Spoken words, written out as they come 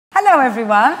Hello,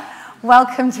 everyone.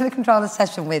 Welcome to the controller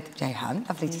session with Jehan.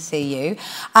 Lovely to see you.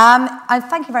 And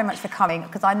thank you very much for coming,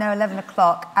 because I know 11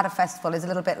 o'clock at a festival is a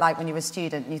little bit like when you were a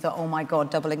student and you thought, oh my God,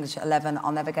 double English at 11,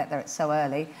 I'll never get there, it's so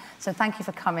early. So thank you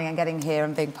for coming and getting here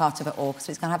and being part of it all, because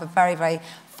it's going to have a very, very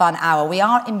fun hour. We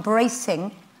are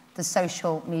embracing the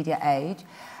social media age.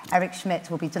 Eric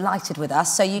Schmidt will be delighted with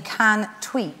us, so you can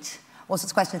tweet all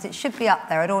sorts of questions. It should be up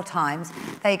there at all times.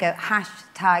 There you go,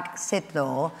 hashtag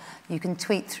SidLaw. You can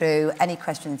tweet through any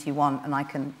questions you want, and I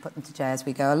can put them to Jay as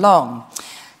we go along.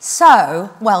 So,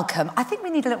 welcome. I think we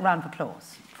need a little round of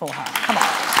applause for her. Come on.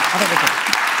 I think we do.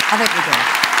 I think we do.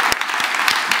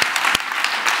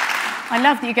 I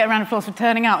love that you get a round of applause for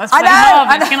turning out. That's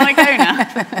marvellous. Can I go now?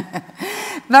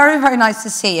 Very, very nice to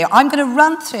see you. I'm going to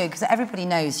run through, because everybody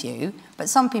knows you, but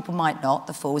some people might not,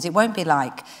 the fools. It won't be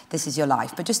like this is your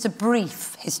life, but just a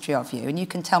brief history of you, and you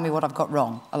can tell me what I've got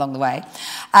wrong along the way.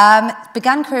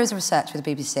 Began career as a researcher with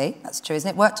the BBC, that's true, isn't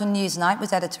it? Worked on Newsnight,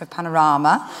 was editor of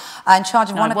Panorama, in charge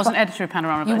of I wasn't editor of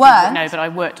Panorama. You weren't? No, but I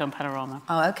worked on Panorama.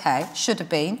 Oh, OK. Should have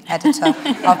been editor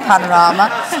of Panorama.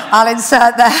 I'll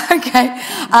insert there,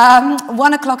 OK.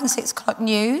 1 o'clock and 6 o'clock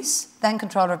news, then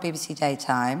controller of BBC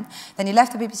Daytime. Then you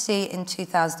left the BBC in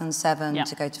 2007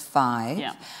 to go to 5.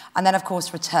 Yeah. And then, of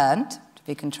course, returned to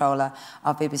be controller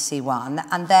of BBC One.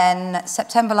 And then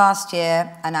September last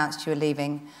year announced you were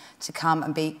leaving to come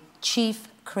and be Chief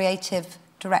Creative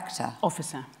Director.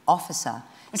 Officer. Officer.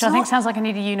 Which I think sounds like I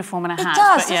need a uniform and a hat. It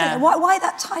does, but yeah. Doesn't it? Why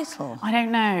that title? I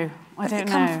don't know. Where did it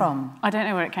come from? I don't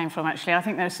know where it came from, actually. I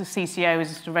think there's a CCO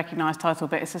is a recognised title,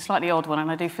 but it's a slightly odd one, and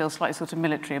I do feel slightly sort of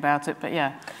military about it, but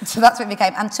yeah. So that's what it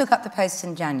became, and took up the post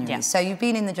in January. Yeah. So you've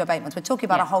been in the job 8 months. We're talking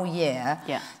about a whole year.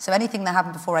 Yeah. So anything that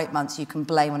happened before 8 months, you can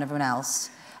blame on everyone else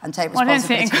and take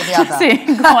responsibility for the other. I don't see it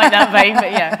in quite that vein,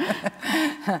 but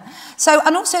yeah. So,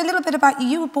 and also a little bit about you.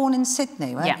 You were born in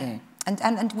Sydney, weren't you?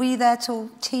 And were you there till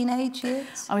teenage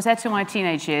years? I was there till my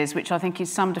teenage years, which I think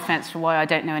is some defence for why I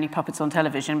don't know any puppets on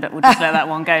television, but we'll just let that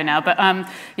one go now. But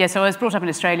yeah, so I was brought up in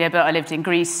Australia, but I lived in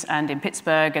Greece and in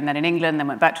Pittsburgh and then in England, then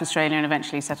went back to Australia and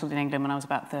eventually settled in England when I was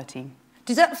about 13.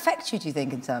 Does that affect you, do you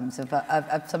think, in terms of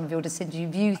some of your decisions? Do you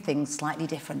view things slightly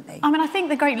differently? I mean, I think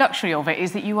the great luxury of it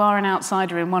is that you are an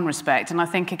outsider in one respect, and I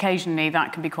think occasionally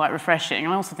that can be quite refreshing.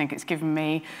 And I also think it's given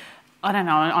me, I don't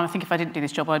know, I think if I didn't do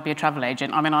this job, I'd be a travel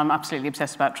agent. I mean, I'm absolutely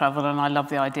obsessed about travel, and I love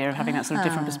the idea of having that sort of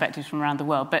different perspectives from around the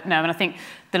world. But no, and I think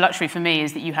the luxury for me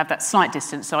is that you have that slight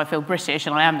distance, so I feel British,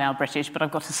 and I am now British, but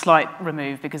I've got a slight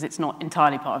remove because it's not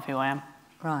entirely part of who I am.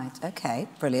 Right, OK,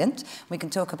 brilliant. We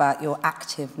can talk about your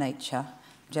active nature,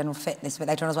 general fitness, but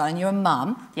later on as well. And you're a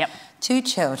mum. Yep. 2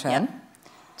 children. Yep.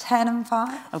 10 and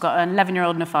 5? I've got an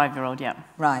 11-year-old and a 5-year-old, yeah.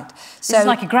 Right. So this is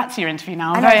like a Grazia interview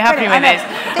now. I'm very happy with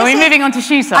this. Are we moving on to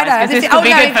shoe size? I know. This could be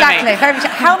good for me. Very much.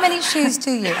 How many shoes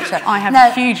do you? I have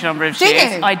a huge number of shoes. Do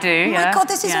you? I do, yeah. Oh my God,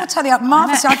 this is all turning out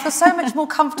marvellous. I feel so much more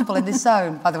comfortable in this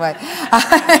zone, by the way.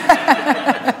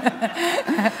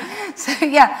 So,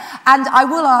 yeah, and I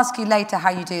will ask you later how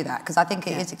you do that, because I think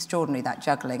it is extraordinary, that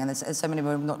juggling, and there's so many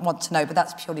people who want to know, but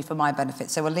that's purely for my benefit,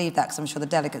 so we'll leave that, because I'm sure the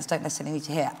delegates don't necessarily need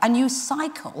to hear. And you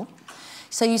cycle.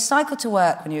 So you cycle to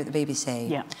work when you're at the BBC.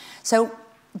 Yeah. So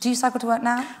do you cycle to work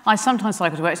now? I sometimes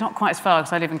cycle to work. It's not quite as far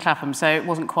because I live in Clapham, so it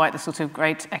wasn't quite the sort of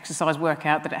great exercise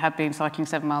workout that it had been cycling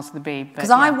 7 miles to the Beeb. Because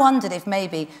I wondered if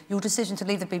maybe your decision to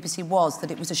leave the BBC was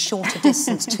that it was a shorter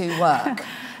distance to work.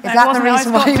 Is that the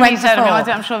reason why you went before?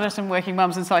 I'm sure there's some working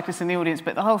mums and cyclists in the audience,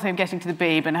 but the whole thing of getting to the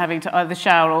Beeb and having to either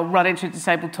shower or run into a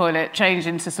disabled toilet, change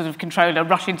into sort of controller,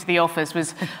 rush into the office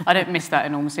was... I don't miss that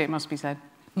enormously, it must be said.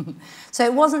 So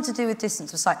it wasn't to do with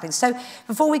distance of cycling. So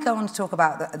before we go on to talk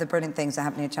about the brilliant things that are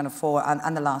happening at Channel 4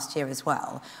 and the last year as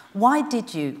well, why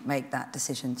did you make that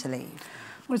decision to leave?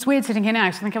 Well, it's weird sitting here now,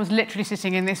 because I think I was literally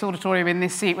sitting in this auditorium in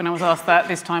this seat when I was asked that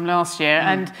this time last year,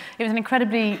 and it was an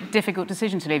incredibly difficult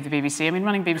decision to leave the BBC. I mean,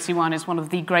 running BBC One is one of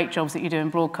the great jobs that you do in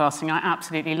broadcasting. I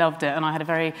absolutely loved it, and I had a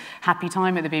very happy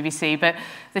time at the BBC, but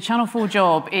the Channel 4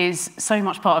 job is so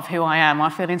much part of who I am. I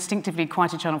feel instinctively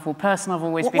quite a Channel 4 person. I've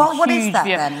always been a huge... What is that,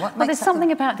 then? Well, there's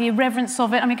something about the irreverence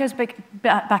of it. I mean, it goes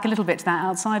back a little bit to that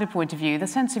outsider point of view. The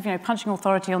sense of, punching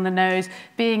authority on the nose,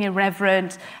 being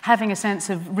irreverent, having a sense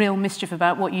of real mischief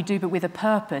about what you do, but with a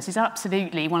purpose, is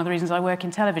absolutely one of the reasons I work in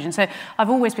television. So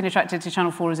I've always been attracted to Channel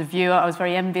 4 as a viewer. I was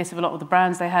very envious of a lot of the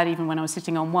brands they had, even when I was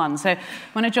sitting on One. So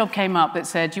when a job came up that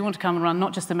said, do you want to come and run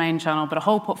not just the main channel, but a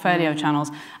whole portfolio of channels,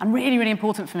 and really, really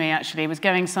important for me, actually, was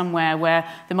going somewhere where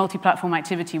the multi-platform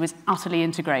activity was utterly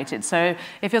integrated. So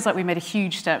it feels like we made a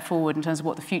huge step forward in terms of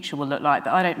what the future will look like.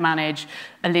 That I don't manage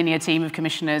a linear team of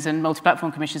commissioners and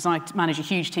multi-platform commissioners. I manage a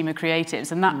huge team of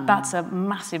creatives, and that's a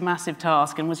massive, massive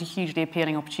task, and was a hugely appealing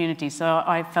appealing opportunity. So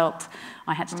I felt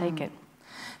I had to take it.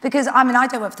 Because, I mean, I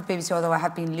don't work for the BBC, although I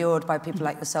have been lured by people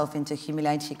like yourself into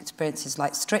humiliating experiences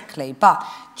like Strictly. But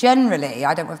generally,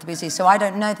 I don't work for the BBC, so I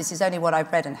don't know. This is only what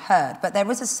I've read and heard. But there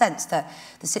was a sense that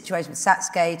the situation with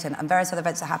Satsgate and various other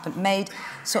events that happened made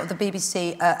sort of the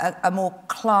BBC a more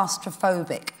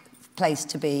claustrophobic place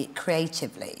to be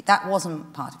creatively. That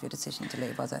wasn't part of your decision to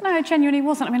leave, was it? No, it genuinely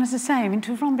wasn't. I mean, as I say, I mean,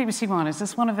 to run BBC One is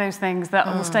just one of those things that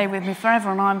will stay with me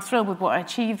forever, and I'm thrilled with what I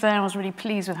achieved there. I was really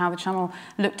pleased with how the channel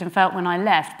looked and felt when I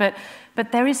left. But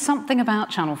there is something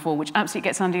about Channel 4 which absolutely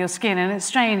gets under your skin, and it's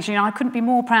strange. You know, I couldn't be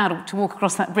more proud to walk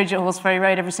across that bridge at Horseferry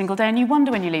Road every single day, and you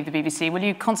wonder when you leave the BBC, well,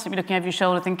 you're constantly looking over your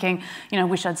shoulder thinking, you know, I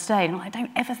wish I'd stayed. And I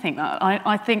don't ever think that.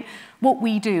 I think what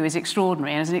we do is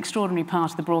extraordinary, and is an extraordinary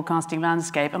part of the broadcasting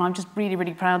landscape, and I'm just really,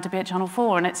 really proud to be at Channel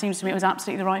 4, and it seems to me it was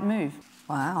absolutely the right move.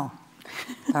 Wow.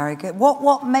 Very good.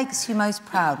 What makes you most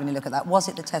proud when you look at that? Was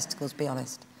it the testicles, be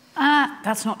honest?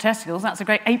 That's not testicles, that's a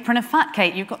great apron of fat,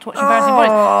 Kate. You've got to watch Embarrassing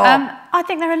Boys. I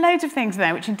think there are loads of things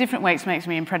there which in different ways makes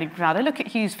me incredibly proud. I look at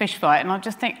Hugh's fish fight and I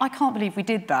just think, I can't believe we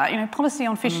did that. You know, policy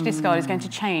on fish discard is going to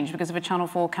change because of a Channel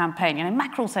 4 campaign. You know,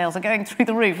 mackerel sales are going through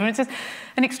the roof. I mean, it's just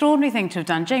an extraordinary thing to have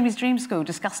done. Jamie's Dream School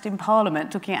discussed in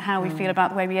Parliament, looking at how we feel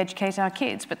about the way we educate our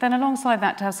kids. But then alongside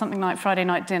that, to have something like Friday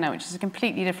Night Dinner, which is a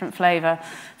completely different flavour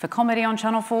for comedy on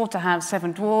Channel 4, to have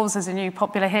Seven Dwarfs as a new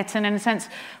popular hit, and in a sense,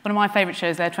 one of my favourite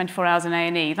shows there, 24 Hours in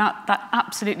A&E, that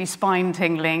absolutely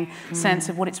spine-tingling sense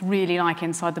of what it's really like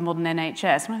inside the modern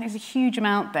NHS. And I think there's a huge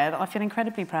amount there that I feel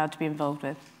incredibly proud to be involved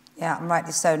with. Yeah, and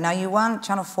rightly so. Now, you won,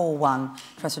 Channel 4 won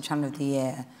Professional Channel of the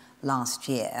Year last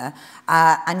year,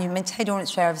 and you maintained an audience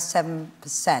share of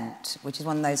 7%, which is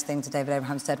one of those things that David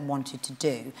Abraham said wanted to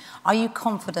do. Are you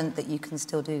confident that you can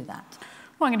still do that?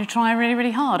 Well, I'm going to try really,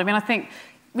 really hard. I mean, I think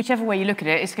whichever way you look at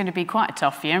it, it's going to be quite a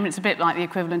tough year. I mean, it's a bit like the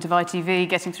equivalent of ITV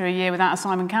getting through a year without a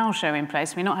Simon Cowell show in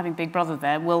place. I mean, not having Big Brother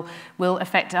there will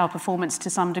affect our performance to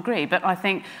some degree. But I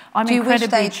think I'm incredibly cheered.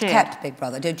 Do you wish they'd kept Big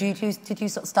Brother? Did you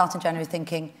sort of start in January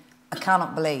thinking, I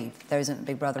cannot believe there isn't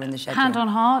Big Brother in the schedule? Hand on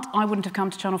heart, I wouldn't have come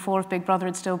to Channel 4 if Big Brother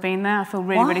had still been there. I feel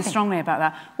really, really strongly about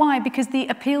that. Why? Because the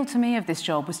appeal to me of this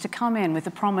job was to come in with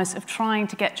the promise of trying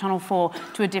to get Channel 4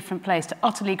 to a different place, to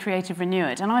utterly creative renew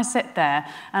it. And I sit there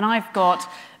and I've got,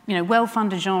 you know,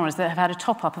 well-funded genres that have had a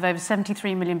top-up of over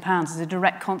 £73 million as a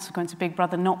direct consequence of Big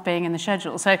Brother not being in the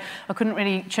schedule. So I couldn't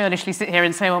really churlishly sit here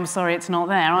and say, oh, I'm sorry, it's not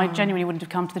there. I genuinely wouldn't have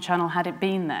come to the channel had it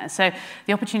been there. So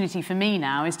the opportunity for me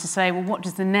now is to say, well, what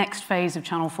does the next phase of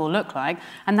Channel 4 look like?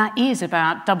 And that is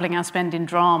about doubling our spend in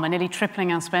drama, nearly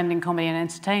tripling our spend in comedy and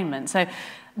entertainment. So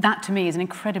that, to me, is an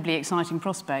incredibly exciting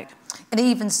prospect. And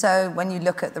even so, when you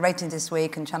look at the ratings this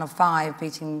week and Channel 5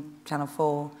 beating Channel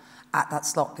 4 at that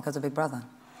slot because of Big Brother.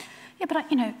 Yeah,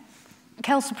 but, you know,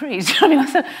 quelle surprise. I mean, I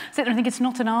sit there and think it's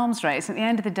not an arms race. At the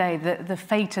end of the day, the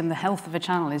fate and the health of a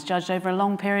channel is judged over a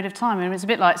long period of time. I mean, it's a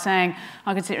bit like saying,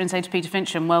 I could sit here and say to Peter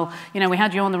Fincham, well, you know, we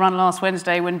had you on the run last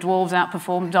Wednesday when Dwarves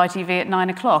outperformed ITV at 9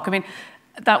 o'clock. I mean,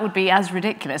 that would be as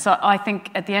ridiculous. I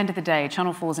think at the end of the day,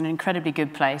 Channel 4 is in an incredibly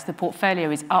good place. The portfolio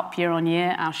is up year on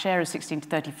year. Our share of 16 to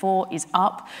 34 is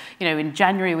up. You know, in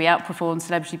January, we outperformed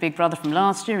Celebrity Big Brother from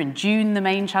last year. In June, the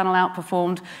main channel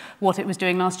outperformed what it was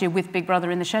doing last year with Big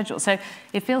Brother in the schedule. So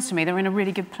it feels to me they're in a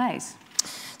really good place.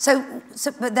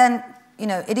 But then, you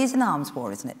know, it is an arms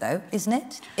war, isn't it, though? Isn't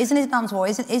it? Isn't it an arms war?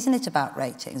 Isn't it about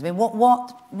ratings? I mean,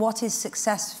 what is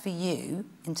success for you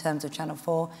in terms of Channel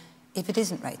 4 if it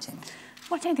isn't ratings?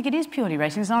 Well, I don't think it is purely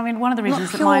ratings. I mean, one of the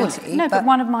reasons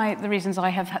the reasons I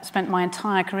have spent my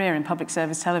entire career in public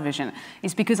service television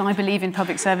is because I believe in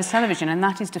public service television, and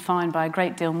that is defined by a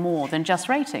great deal more than just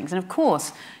ratings. And of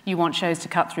course, you want shows to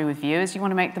cut through with viewers. You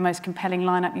want to make the most compelling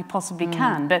lineup you possibly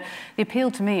can. But the appeal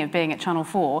to me of being at Channel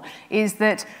 4 is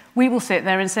that we will sit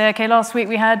there and say, OK, last week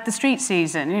we had the street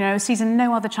season, you know, a season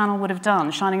no other channel would have done,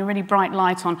 shining a really bright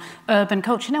light on urban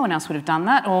culture. No one else would have done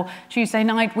that. Or Tuesday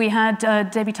night we had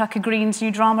Debbie Tucker-Green's new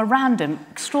drama, Random.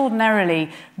 Extraordinarily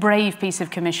brave piece of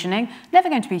commissioning. Never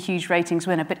going to be a huge ratings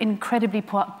winner, but incredibly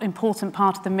important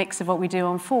part of the mix of what we do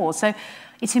on 4. So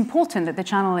it's important that the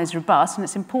channel is robust, and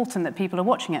it's important that people are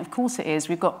watching it. Of course it is.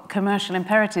 We've got commercial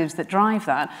imperatives that drive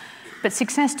that. But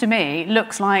success to me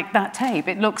looks like that tape.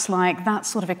 It looks like that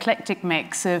sort of eclectic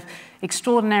mix of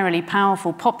extraordinarily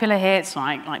powerful popular hits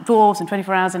like Dwarves and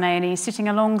 24 Hours in A&E sitting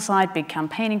alongside big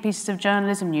campaigning pieces of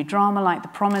journalism, new drama like The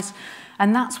Promise.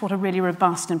 And that's what a really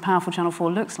robust and powerful Channel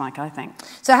 4 looks like, I think.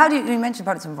 So how do you mentioned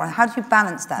products and how do you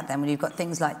balance that then when you've got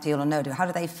things like Deal or No Deal? How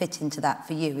do they fit into that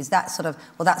for you? Is that sort of,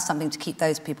 well, that's something to keep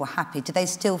those people happy? Do they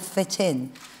still fit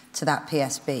in to that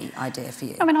PSB idea for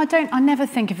you? I mean, I never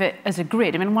think of it as a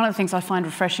grid. I mean, one of the things I find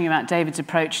refreshing about David's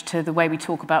approach to the way we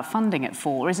talk about funding at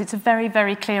 4 is it's a very,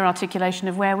 very clear articulation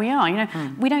of where we are. You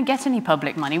know, we don't get any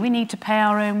public money. We need to pay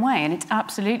our own way. And it's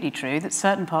absolutely true that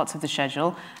certain parts of the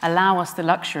schedule allow us the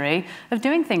luxury of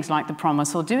doing things like The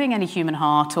Promise or doing Any Human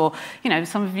Heart, or, you know,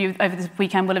 some of you over this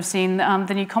weekend will have seen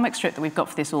the new comic strip that we've got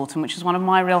for this autumn, which is one of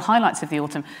my real highlights of the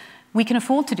autumn. We can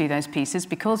afford to do those pieces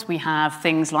because we have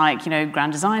things like, you know,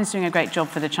 Grand Design's doing a great job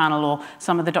for the channel, or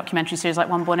some of the documentary series like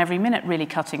One Born Every Minute really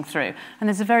cutting through. And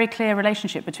there's a very clear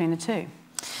relationship between the two.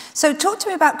 So talk to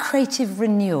me about creative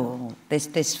renewal,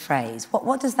 this phrase.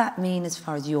 What does that mean as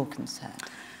far as you're concerned?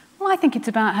 Well, I think it's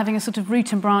about having a sort of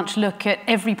root and branch look at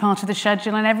every part of the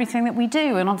schedule and everything that we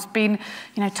do. And I've been,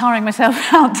 you know, tiring myself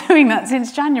out doing that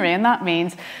since January. And that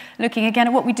means looking again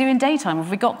at what we do in daytime.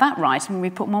 Have we got that right? And we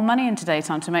put more money into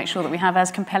daytime to make sure that we have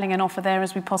as compelling an offer there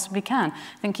as we possibly can.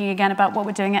 Thinking again about what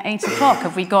we're doing at 8 o'clock.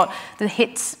 Have we got the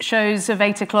hits shows of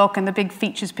 8 o'clock and the big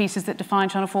features pieces that define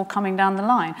Channel 4 coming down the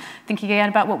line? Thinking again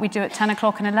about what we do at 10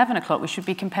 o'clock and 11 o'clock. We should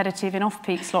be competitive in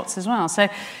off-peak slots as well. So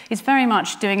it's very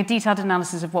much doing a detailed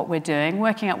analysis of what we're doing,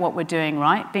 working out what we're doing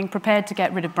right, being prepared to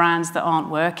get rid of brands that aren't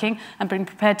working, and being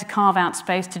prepared to carve out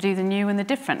space to do the new and the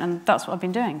different. And that's what I've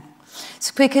been doing.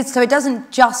 So it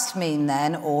doesn't just mean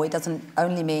then, or it doesn't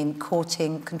only mean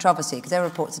courting controversy, because there are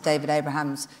reports that David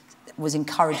Abrahams was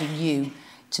encouraging you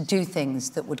to do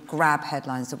things that would grab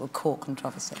headlines, that would court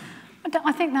controversy.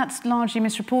 I think that's largely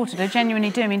misreported. I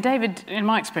genuinely do. I mean, David, in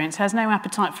my experience, has no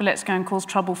appetite for let's go and cause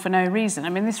trouble for no reason. I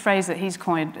mean, this phrase that he's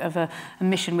coined of a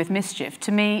mission with mischief,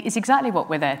 to me, is exactly what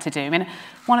we're there to do. I mean,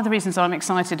 one of the reasons I'm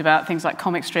excited about things like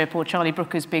Comic Strip or Charlie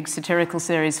Brooker's big satirical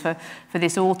series for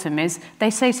this autumn is they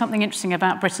say something interesting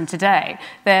about Britain today.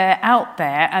 They're out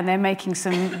there and they're making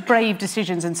some brave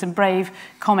decisions and some brave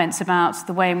comments about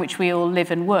the way in which we all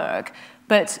live and work.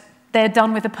 But they're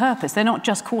done with a purpose. They're not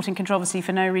just courting controversy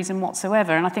for no reason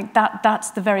whatsoever. And I think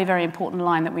that's the very, very important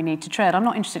line that we need to tread. I'm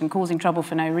not interested in causing trouble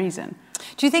for no reason.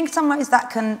 Do you think in some ways that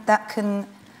can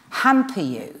hamper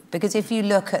you? Because if you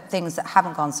look at things that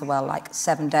haven't gone so well, like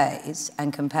 7 Days,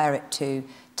 and compare it to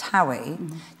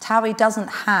Towie, Towie doesn't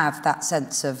have that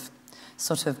sense of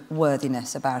sort of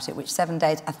worthiness about it, which 7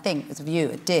 Days, I think, as a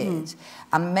viewer, did.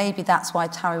 And maybe that's why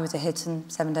Towie was a hit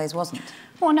and 7 Days wasn't.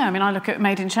 Well, no, I mean, I look at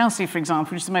Made in Chelsea, for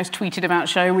example, which is the most tweeted about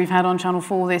show we've had on Channel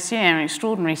 4 this year, an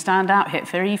extraordinary standout hit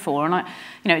for E4. And,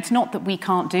 you know, it's not that we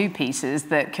can't do pieces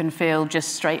that can feel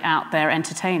just straight out there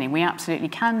entertaining. We absolutely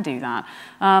can do that.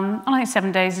 And I think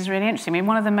 7 Days is really interesting. I mean,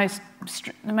 one of the most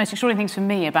extraordinary things for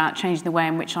me about changing the way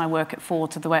in which I work at 4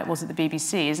 to the way it was at the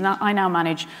BBC is that I now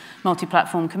manage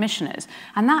multi-platform commissioners.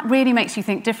 And that really makes you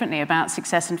think differently about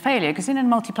success and failure, because in a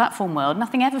multi-platform world,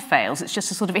 nothing ever fails. It's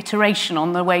just a sort of iteration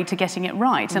on the way to getting it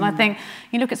right. And I think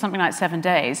you look at something like 7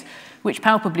 Days, which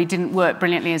palpably didn't work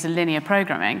brilliantly as a linear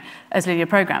program,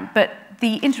 but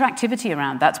the interactivity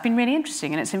around that's been really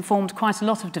interesting, and it's informed quite a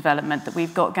lot of development that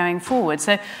we've got going forward.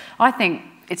 So I think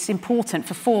it's important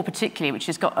for 4 particularly, which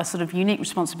has got a sort of unique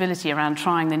responsibility around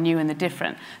trying the new and the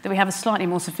different, that we have a slightly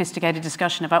more sophisticated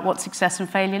discussion about what success and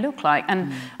failure look like.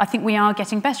 And I think we are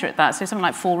getting better at that. So something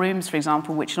like 4 Rooms, for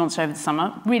example, which launched over the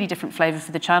summer, really different flavour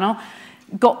for the channel,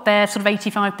 got there sort of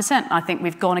 85%. I think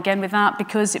we've gone again with that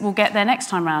because it will get there next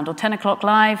time round. Or 10 o'clock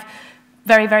live,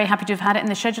 very, very happy to have had it in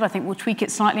the schedule. I think we'll tweak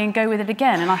it slightly and go with it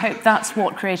again. And I hope that's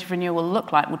what creative renewal will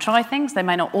look like. We'll try things. They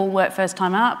may not all work first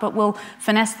time out, but we'll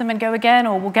finesse them and go again,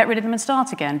 or we'll get rid of them and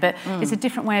start again. But it's a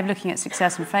different way of looking at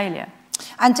success and failure.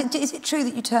 And is it true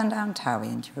that you turned down Towie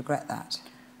and you regret that?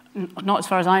 Not as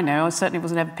far as I know. It certainly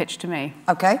wasn't ever pitched to me.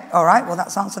 OK, all right. Well,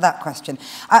 that's answered that question.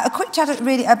 A quick chat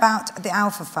really about the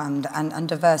Alpha Fund and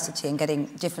diversity and getting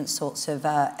different sorts of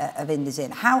indies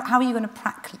in. How are you going to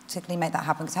practically make that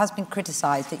happen? Because it has been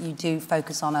criticised that you do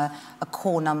focus on a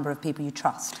core number of people you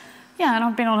trust. Yeah, and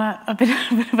I've been on a bit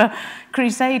of a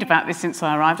crusade about this since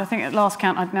I arrived. I think at last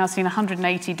count I've now seen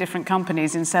 180 different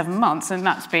companies in 7 months, and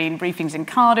that's been briefings in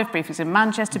Cardiff, briefings in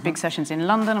Manchester, big sessions in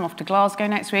London. I'm off to Glasgow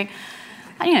next week.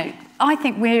 And, you know, I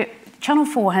think Channel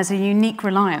 4 has a unique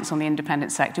reliance on the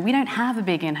independent sector. We don't have a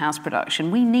big in-house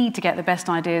production. We need to get the best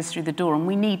ideas through the door, and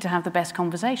we need to have the best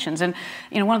conversations. And,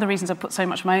 you know, one of the reasons I put so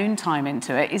much of my own time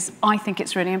into it is I think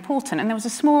it's really important. And there was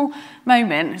a small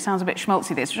moment, it sounds a bit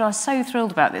schmaltzy this, which I was so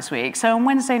thrilled about this week. So on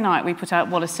Wednesday night, we put out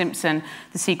Wallace Simpson,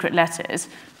 The Secret Letters,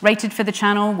 rated for the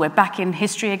channel. We're back in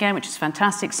history again, which is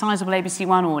fantastic, sizable ABC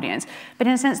One audience. But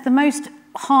in a sense, the most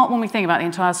heartwarming thing about the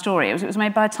entire story it was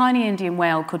made by a tiny Indian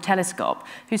whale called Telescope,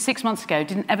 who 6 months ago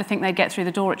didn't ever think they'd get through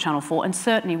the door at Channel 4 and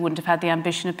certainly wouldn't have had the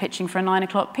ambition of pitching for a 9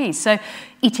 o'clock piece. So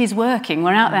it is working.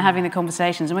 We're out there having the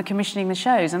conversations and we're commissioning the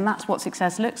shows, and that's what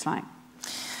success looks like.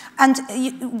 And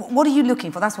what are you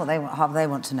looking for? That's what they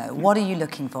want to know. What are you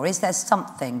looking for? Is there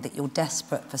something that you're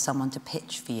desperate for someone to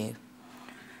pitch for you?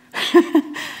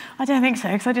 I don't think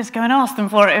so, because I just go and ask them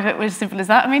for it if it was as simple as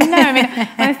that. I mean, no, I mean,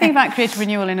 when I think about creative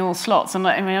renewal in all slots, and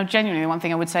I mean, genuinely, the one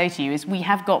thing I would say to you is we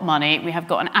have got money, we have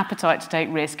got an appetite to take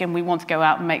risk, and we want to go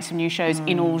out and make some new shows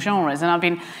in all genres. And I've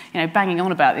been, banging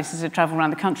on about this as I travel around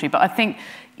the country, but I think,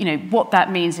 what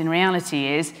that means in reality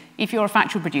is if you're a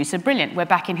factual producer, brilliant, we're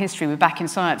back in history, we're back in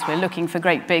science, we're looking for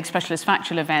great big specialist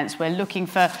factual events, we're looking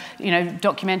for,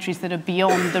 documentaries that are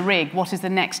beyond the rig. What is the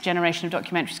next generation of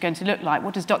documentaries going to look like?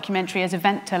 What does documentary as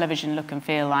event television look and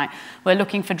feel like? We're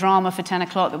looking for drama for 10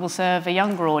 o'clock that will serve a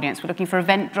younger audience. We're looking for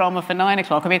event drama for 9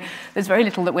 o'clock. I mean, there's very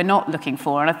little that we're not looking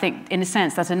for, and I think, in a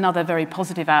sense, that's another very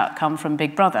positive outcome from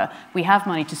Big Brother. We have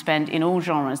money to spend in all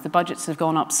genres, the budgets have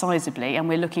gone up sizably, and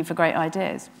we're looking for great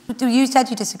ideas. You said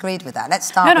you disagreed with that. Let's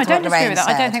start with what Lorraine said. No, I don't disagree with that.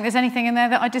 I don't think there's anything in there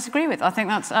that I disagree with. I think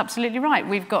that's absolutely right.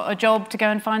 We've got a job to go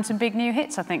and find some big new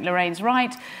hits. I think Lorraine's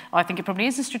right. I think it probably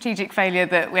is a strategic failure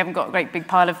that we haven't got a great big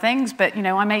pile of things, but,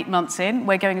 I'm 8 months in.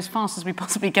 We're going as fast as we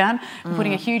possibly can. We're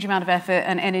putting a huge amount of effort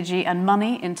and energy and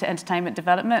money into entertainment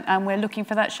development, and we're looking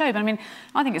for that show. But, I mean,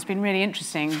 I think it's been really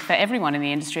interesting for everyone in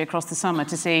the industry across the summer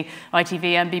to see ITV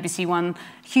and BBC One,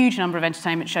 huge number of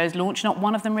entertainment shows launch. Not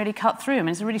one of them really cut through. I mean,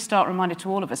 it's a really stark reminder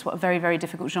to all of us what a very, very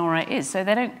difficult genre it is. So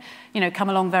they don't, come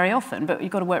along very often, but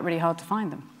you've got to work really hard to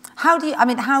find them. How do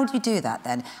you do that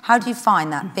then? How do you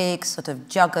find that big sort of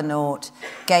juggernaut,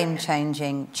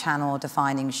 game-changing,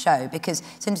 channel-defining show? Because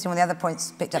it's interesting, one of the other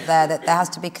points picked up there, that there has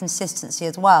to be consistency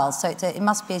as well. So it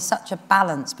must be such a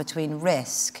balance between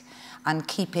risk and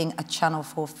keeping a Channel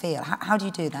 4 feel. How do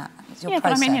you do that? Your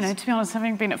process? But I mean, to be honest,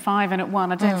 having been at 5 and at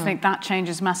 1, I don't think that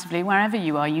changes massively. Wherever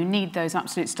you are, you need those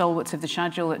absolute stalwarts of the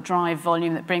schedule that drive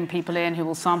volume, that bring people in, who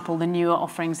will sample the newer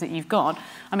offerings that you've got.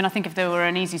 I mean, I think if there were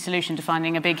an easy solution to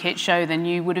finding a big hit show, then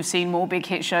you would have seen more big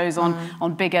hit shows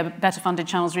on bigger, better-funded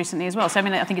channels recently as well. So, I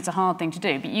mean, I think it's a hard thing to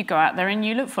do, but you go out there and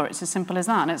you look for it. It's as simple as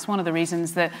that. And it's one of the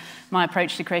reasons that my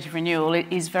approach to creative renewal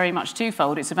is very much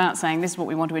twofold. It's about saying, this is what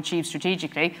we want to achieve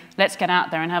strategically. Let's get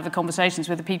out there and have the conversations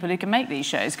with the people who can make these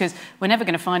shows, because we're never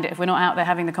going to find it if we're not out there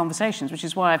having the conversations, which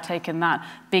is why I've taken that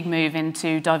big move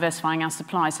into diversifying our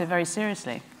supply so very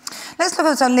seriously. Let's look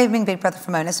at leaving Big Brother for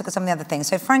a moment. Let's look at some of the other things.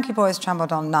 So Frankie Boyle's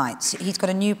Trembled on Nights. He's got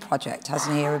a new project,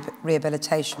 hasn't he? A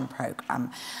rehabilitation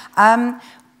programme.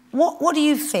 What do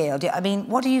you feel?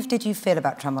 What did you feel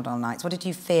about Trembled on Nights? What did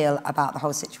you feel about the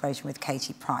whole situation with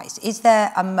Katie Price? Is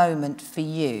there a moment for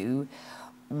you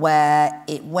where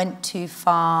it went too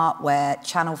far, where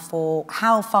Channel 4...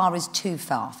 How far is too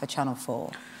far for Channel 4?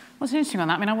 What's interesting on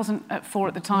that, I mean, I wasn't at 4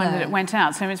 at the time that it went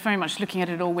out, so it's very much looking at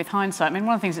it all with hindsight. I mean,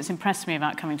 one of the things that's impressed me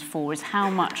about coming to 4 is how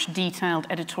much detailed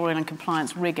editorial and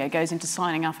compliance rigour goes into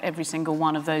signing off every single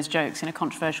one of those jokes in a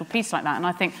controversial piece like that. And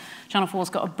I think Channel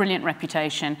 4's got a brilliant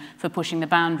reputation for pushing the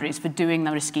boundaries, for doing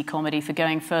the risky comedy, for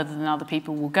going further than other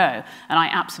people will go. And I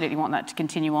absolutely want that to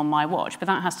continue on my watch. But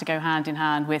that has to go hand in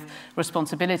hand with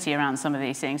responsibility around some of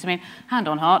these things. I mean, hand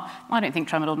on heart, I don't think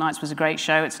Trembled on Nights was a great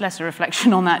show. It's less a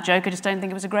reflection on that joke. I just don't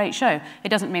think it was a great show. It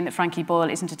doesn't mean that Frankie Boyle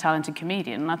isn't a talented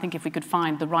comedian, and I think if we could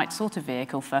find the right sort of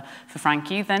vehicle for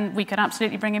Frankie, then we could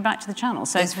absolutely bring him back to the channel.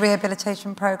 So, is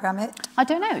rehabilitation programme it? I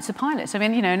don't know, it's a pilot. So, I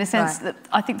mean, in a sense, that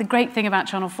I think the great thing about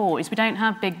Channel 4 is we don't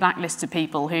have big blacklists of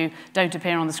people who don't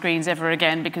appear on the screens ever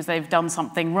again because they've done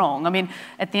something wrong. I mean,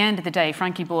 at the end of the day,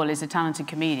 Frankie Boyle is a talented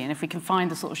comedian. If we can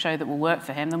find the sort of show that will work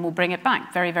for him, then we'll bring it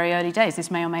back. Very, very early days. This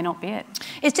may or may not be it.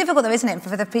 It's difficult, though, isn't it,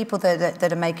 for the people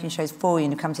that are making shows for you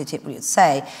and come to it, what you'd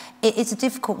say. It's a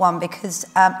difficult one because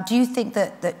do you think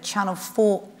that Channel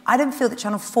 4... I don't feel that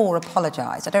Channel 4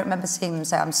 apologised. I don't remember seeing them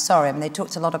say, I'm sorry. I mean, they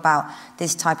talked a lot about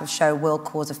this type of show will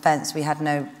cause offence. We had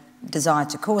no desire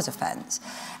to cause offence.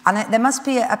 And there must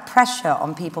be a pressure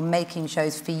on people making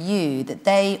shows for you that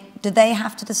do they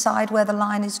have to decide where the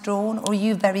line is drawn, or are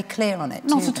you very clear on it?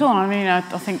 Not at all. I mean, I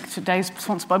think today's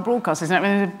sponsored by broadcasters, isn't it? I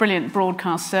mean, there's a brilliant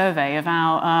broadcast survey of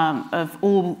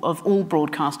all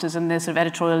broadcasters and the sort of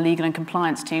editorial, legal and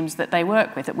compliance teams that they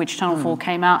work with, at which Channel 4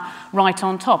 came out right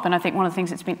on top. And I think one of the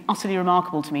things that's been utterly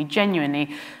remarkable to me,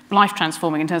 genuinely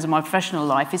life-transforming in terms of my professional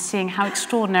life, is seeing how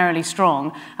extraordinarily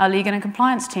strong our legal and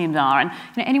compliance teams are. And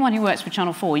anyone who works for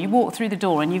Channel 4, you walk through the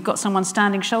door and you've got someone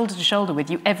standing shoulder to shoulder with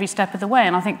you every step of the way.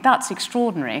 And I think that's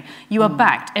extraordinary. You are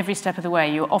backed every step of the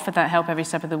way. You are offered that help every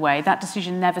step of the way. That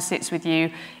decision never sits with you.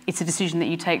 It's a decision that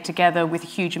you take together with a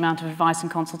huge amount of advice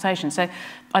and consultation. So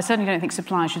I certainly don't think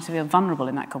suppliers should feel vulnerable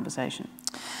in that conversation.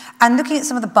 And looking at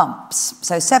some of the bumps,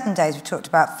 so 7 days, we talked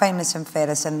about Famous and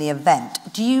Fearless and the event.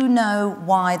 Do you know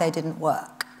why they didn't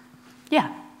work?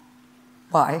 Yeah.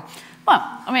 Why? Well,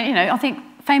 I mean, I think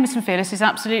Famous and Fearless is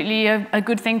absolutely a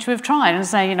good thing to have tried. And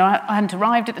say, you know, I hadn't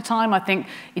arrived at the time. I think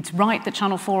it's right that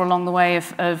Channel 4, along the way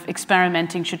of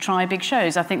experimenting, should try big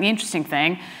shows. I think the interesting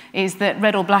thing is that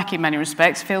Red or Black, in many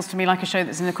respects, feels to me like a show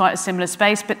that's in quite a similar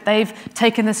space, but they've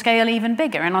taken the scale even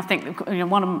bigger. And I think, you know,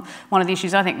 one of the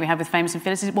issues I think we have with Famous and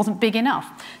Fearless is it wasn't big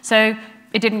enough. So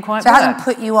it didn't quite work. So it hasn't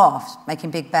put you off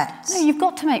making big bets? No, you've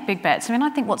got to make big bets. I mean, I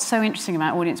think what's so interesting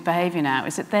about audience behaviour now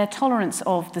is that their tolerance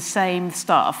of the same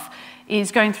stuff is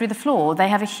going through the floor. They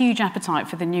have a huge appetite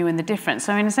for the new and the different.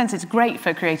 So in a sense, it's great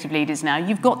for creative leaders now.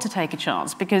 You've got to take a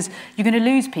chance because you're going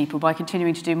to lose people by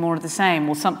continuing to do more of the same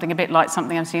or something a bit like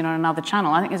something I've seen on another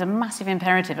channel. I think there's a massive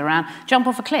imperative around jump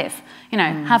off a cliff. You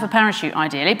know, have a parachute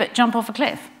ideally, but jump off a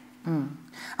cliff. And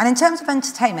in terms of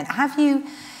entertainment, have you,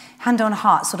 hand on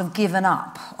heart, sort of given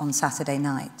up on Saturday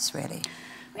nights, really?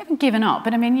 We haven't given up,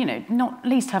 but I mean, you know, not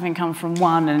least having come from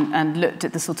One and looked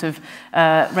at the sort of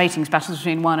ratings battles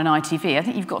between One and ITV, I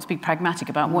think you've got to be pragmatic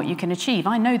about what you can achieve.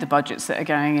 I know the budgets that are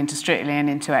going into Strictly and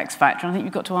into X Factor, and I think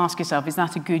you've got to ask yourself, is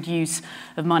that a good use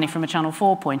of money from a Channel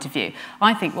 4 point of view?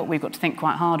 I think what we've got to think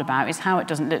quite hard about is how it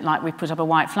doesn't look like we've put up a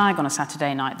white flag on a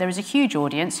Saturday night. There is a huge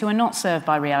audience who are not served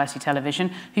by reality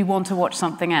television, who want to watch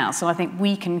something else. So I think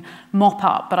we can mop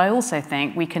up, but I also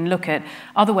think we can look at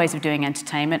other ways of doing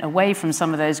entertainment away from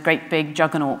some of those great big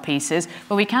juggernaut pieces,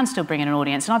 but we can still bring in an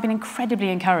audience. And I've been incredibly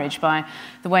encouraged by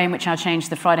the way in which our change to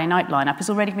the Friday night lineup has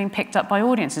already been picked up by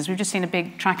audiences. We've just seen a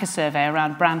big tracker survey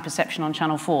around brand perception on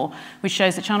Channel 4, which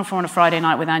shows that Channel 4 on a Friday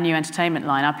night with our new entertainment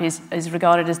lineup is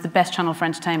regarded as the best channel for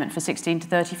entertainment for 16 to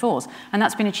 34s. And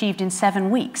that's been achieved in 7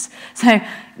 weeks. So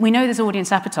we know there's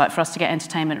audience appetite for us to get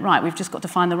entertainment right. We've just got to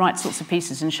find the right sorts of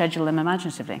pieces and schedule them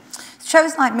imaginatively.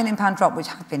 Shows like £1 Million Drop, which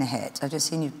have been a hit. I've just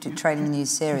seen you do trailing the news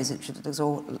series, which was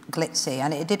all glitzy,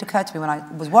 and it did occur to me when I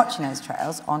was watching those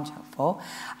trails on Channel 4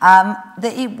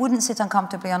 that it wouldn't sit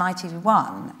uncomfortably on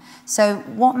ITV1. So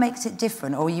what makes it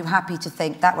different, or are you happy to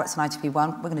think that works on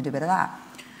ITV1, we're going to do a bit of that?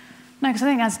 No, because I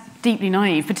think that's deeply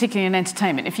naive, particularly in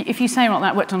entertainment. If you say, well,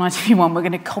 that worked on ITV1, we're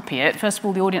going to copy it, first of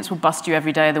all, the audience will bust you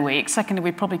every day of the week. Secondly,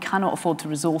 we probably cannot afford to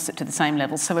resource it to the same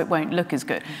level, so it won't look as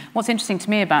good. What's interesting to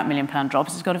me about £1 Million Drop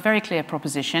is it's got a very clear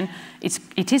proposition.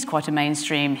 It is quite a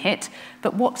mainstream hit,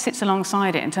 but what sits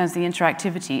alongside it in terms of the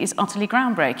interactivity is utterly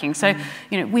groundbreaking. So,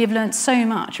 you know, we have learned so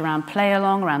much around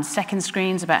play-along, around second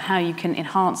screens, about how you can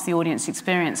enhance the audience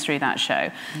experience through that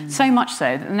show. So much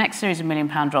so that the next series of £1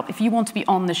 Million Drop, if you want to be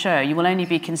on the show, you will only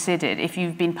be considered if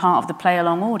you've been part of the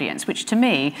play-along audience, which to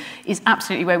me is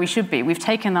absolutely where we should be. We've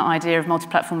taken that idea of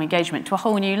multi-platform engagement to a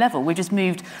whole new level. We've just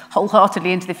moved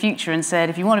wholeheartedly into the future and said,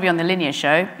 if you want to be on the linear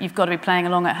show, you've got to be playing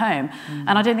along at home.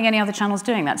 And I don't think any other channel's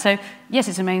doing that. So, yes,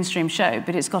 it's a mainstream show,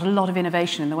 but it's got a lot of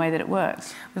innovation in the way that it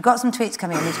works. We've got some tweets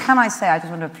coming in, which can I say I just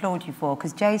want to applaud you for,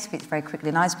 because Jay speaks very quickly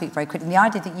and I speak very quickly. And the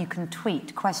idea that you can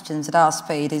tweet questions at our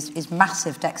speed is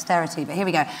massive dexterity. But here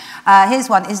we go. Here's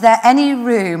one. Is there any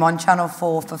room on Channel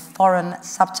 4 for foreign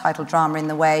subtitle drama in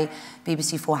the way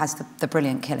BBC 4 has the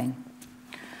Brilliant Killing?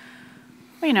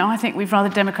 Well, you know, I think we've rather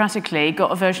democratically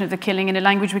got a version of The Killing in a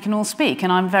language we can all speak,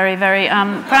 and I'm very, very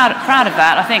proud of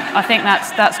that. I think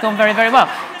that's gone very, very well.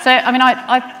 So, I mean,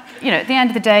 you know, at the end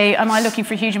of the day, am I looking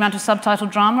for a huge amount of subtitle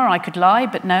drama? I could lie,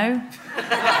 but no.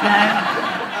 No.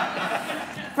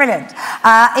 Brilliant.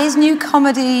 Is new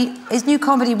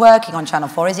comedy working on Channel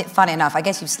 4? Is it funny enough? I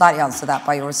guess you've slightly answered that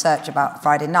by your research about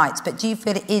Friday nights, but do you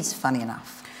feel it is funny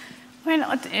enough? I mean,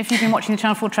 if you've been watching the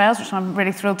Channel 4 trails, which I'm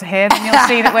really thrilled to hear, then you'll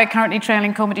see that we're currently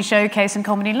trailing Comedy Showcase and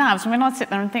Comedy Labs. I mean, I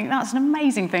sit there and think that's an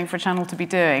amazing thing for a channel to be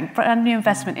doing. A new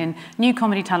investment in new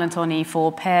comedy talent on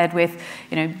E4 paired with,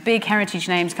 you know, big heritage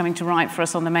names coming to write for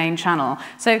us on the main channel.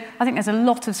 So I think there's a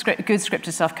lot of good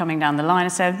scripted stuff coming down the line.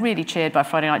 So I'm really cheered by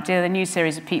Friday Night Dinner. The new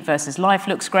series of Pete versus Life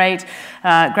looks great.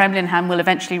 Graham Linham will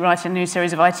eventually write a new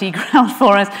series of IT Ground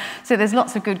for us. So there's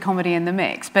lots of good comedy in the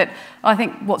mix. But I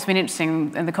think what's been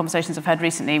interesting in the conversations I've had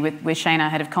recently with Shane, our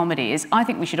head of comedy, is I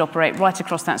think we should operate right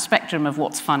across that spectrum of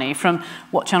what's funny, from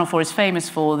what Channel 4 is famous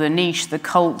for, the niche, the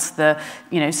cult, the,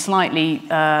 you know, slightly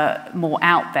more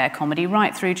out there comedy,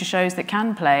 right through to shows that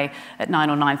can play at 9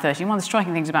 or 9:30. And one of the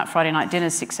striking things about Friday Night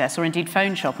Dinner's success, or indeed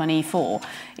Phone Shop on E4,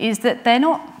 is that they're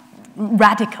not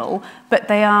radical, but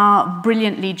they are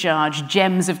brilliantly judged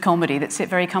gems of comedy that sit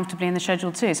very comfortably in the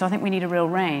schedule too. So I think we need a real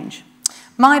range.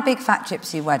 My Big Fat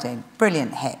Gypsy Wedding,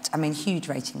 brilliant hit. I mean, huge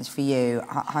ratings for you,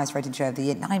 highest rated show of the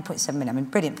year, 9.7 million. I mean,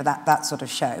 brilliant for that sort of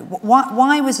show.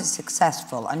 Why was it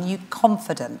successful? And are you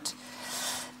confident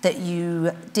that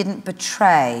you didn't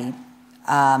betray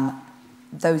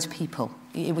those people?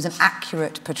 It was an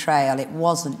accurate portrayal. It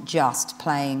wasn't just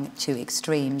playing to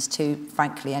extremes to,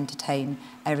 frankly, entertain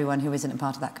everyone who isn't a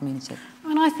part of that community.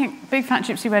 And I think Big Fat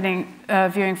Gypsy Wedding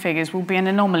viewing figures will be an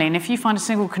anomaly, and if you find a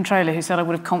single controller who said I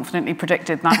would have confidently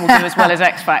predicted that will do as well as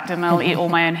X Factor, and I'll eat all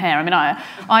my own hair. I mean,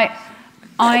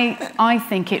 I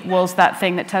think it was that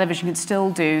thing that television can still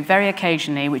do very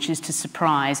occasionally, which is to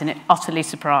surprise, and it utterly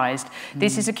surprised.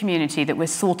 This is a community that we're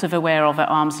sort of aware of at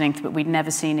arm's length, but we'd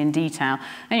never seen in detail.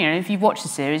 And, you know, if you've watched the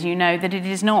series, you know that it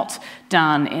is not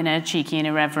done in a cheeky and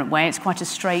irreverent way. It's quite a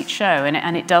straight show,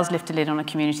 and it does lift a lid on a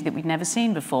community that we'd never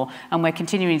seen before. And we're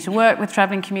continuing to work with the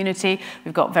travelling community.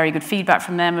 We've got very good feedback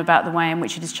from them about the way in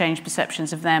which it has changed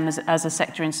perceptions of them as a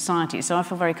sector in society. So I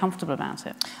feel very comfortable about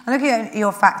it. And looking at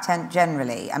your fact tent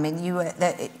generally, I mean,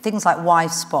 things like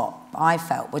Wife Spot, I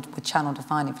felt, were channel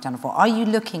defining for Channel 4. Are you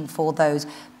looking for those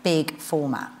big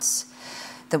formats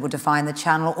that will define the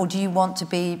channel, or do you want to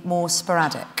be more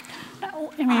sporadic?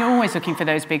 I mean, you're always looking for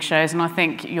those big shows, and I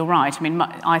think you're right. I mean,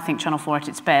 I think Channel 4 at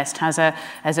its best has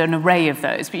an array of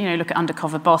those. But, you know, look at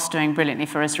Undercover Boss doing brilliantly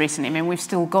for us recently. I mean, we've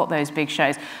still got those big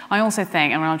shows. I also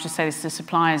think, and I'll just say this to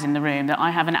suppliers in the room, that I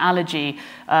have an allergy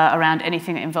around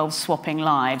anything that involves swapping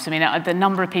lives. I mean, the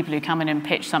number of people who come in and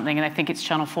pitch something and they think it's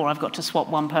Channel 4, I've got to swap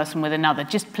one person with another.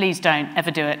 Just please don't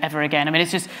ever do it ever again. I mean,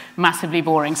 it's just massively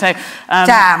boring. So,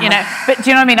 damn. You know, but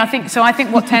do you know what I mean? I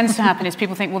think what tends to happen is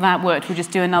people think, well, that worked, we'll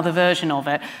just do another version of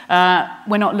it.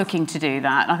 We're not looking to do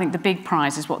that. I think the big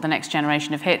prize is what the next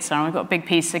generation of hits are. And we've got a big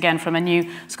piece, again, from a new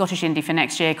Scottish indie for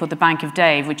next year called The Bank of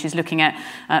Dave, which is looking at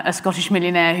a Scottish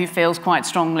millionaire who feels quite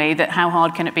strongly that how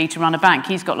hard can it be to run a bank?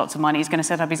 He's got lots of money, he's going to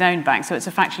set up his own bank. So it's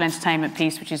a factual entertainment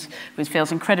piece which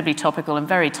feels incredibly topical and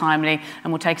very timely,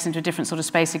 and will take us into a different sort of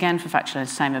space again for factual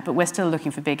entertainment. But we're still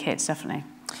looking for big hits, definitely.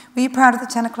 Were you proud of the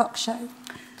 10 o'clock show?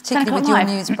 Particularly with your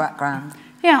news background?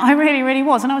 Yeah, I really, really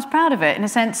was, and I was proud of it. In a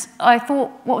sense, I thought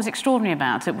what was extraordinary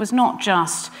about it was not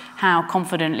just how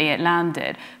confidently it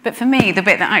landed, but for me, the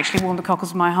bit that actually warmed the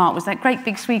cockles of my heart was that great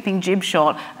big sweeping jib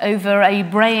shot over a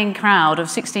braying crowd of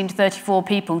 16 to 34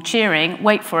 people cheering,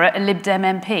 wait for it, a Lib Dem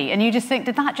MP. And you just think,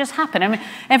 did that just happen? I mean,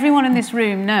 everyone in this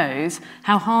room knows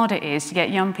how hard it is to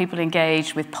get young people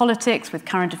engaged with politics, with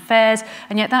current affairs,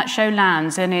 and yet that show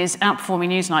lands and is outperforming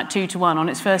Newsnight 2-1 on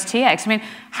its first TX. I mean,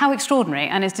 how extraordinary,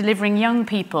 and is delivering young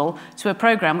people to a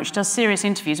programme which does serious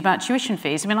interviews about tuition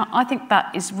fees. I mean, I think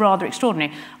that is rather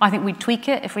extraordinary. I think we'd tweak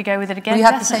it if we go with it again. Will you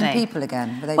have definitely. the same people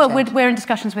again? Well, we're in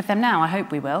discussions with them now. I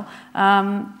hope we will.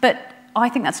 But I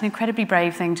think that's an incredibly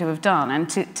brave thing to have done, and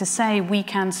to say we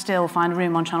can still find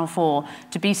room on Channel 4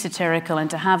 to be satirical and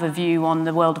to have a view on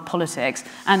the world of politics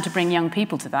and to bring young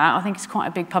people to that, I think it's quite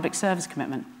a big public service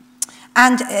commitment.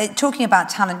 And talking about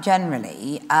talent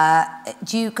generally,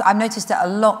 I've noticed that a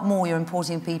lot more you're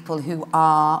importing people who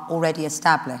are already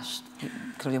established,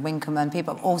 Claudia Winkleman,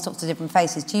 people of all sorts of different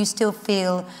faces. Do you still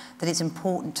feel that it's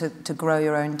important to grow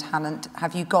your own talent?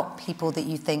 Have you got people that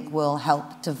you think will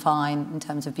help define, in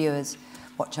terms of viewers,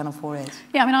 what Channel 4 is?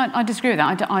 Yeah, I mean, I disagree with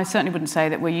that. I certainly wouldn't say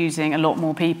that we're using a lot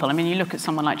more people. I mean, you look at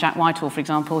someone like Jack Whitehall, for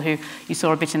example, who you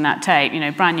saw a bit in that tape. You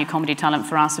know, brand new comedy talent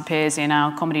for us, appears in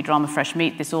our comedy drama Fresh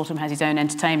Meat this autumn, has his own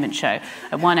entertainment show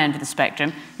at one end of the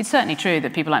spectrum. It's certainly true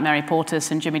that people like Mary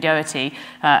Portas and Jimmy Doherty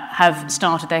have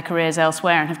started their careers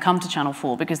elsewhere and have come to Channel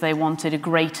 4 because they wanted a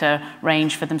greater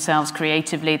range for themselves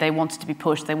creatively. They wanted to be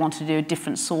pushed. They wanted to do a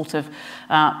different sort of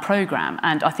programme.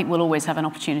 And I think we'll always have an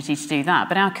opportunity to do that.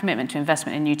 But our commitment to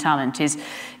investment in new talent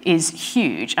is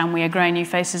huge, and we are growing new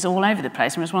faces all over the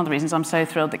place. And it's one of the reasons I'm so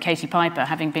thrilled that Katie Piper,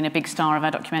 having been a big star of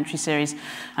our documentary series,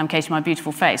 Katie, My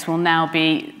Beautiful Face, will now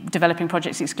be developing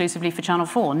projects exclusively for Channel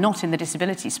 4, not in the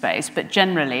disability space, but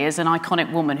generally as an iconic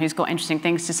woman who's got interesting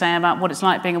things to say about what it's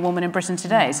like being a woman in Britain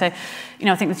today. So, you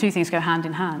know, I think the two things go hand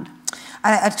in hand.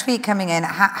 A tweet coming in,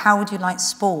 how would you like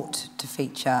sport to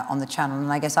feature on the channel? And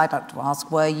I guess I'd like to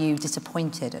ask, were you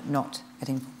disappointed at not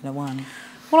getting Formula 1?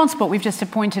 Well, on sport, we've just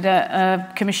appointed a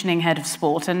commissioning head of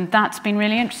sport, and that's been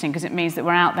really interesting because it means that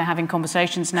we're out there having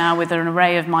conversations now with an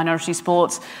array of minority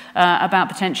sports about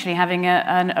potentially having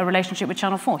a relationship with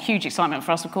Channel 4. Huge excitement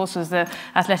for us, of course, as the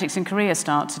athletics in Korea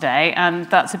start today, and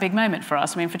that's a big moment for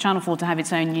us. I mean, for Channel 4 to have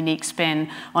its own unique spin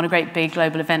on a great big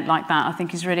global event like that, I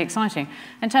think is really exciting.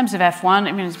 In terms of F1,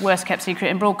 I mean, it's worst kept secret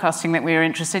in broadcasting that we were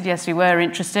interested. Yes, we were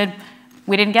interested.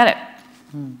 We didn't get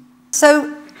it.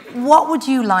 So, what would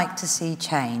you like to see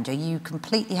change? Are you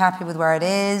completely happy with where it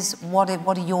is? What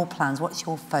are your plans? What's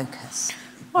your focus?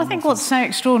 Well, I think what's so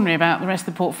extraordinary about the rest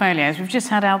of the portfolio is we've just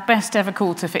had our best ever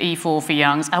quarter for E4 for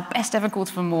Youngs, our best ever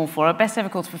quarter for More 4, our best ever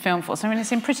quarter for Film 4. So, I mean,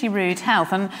 it's in pretty rude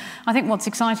health. And I think what's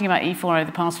exciting about E4 over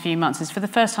the past few months is for the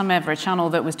first time ever, a channel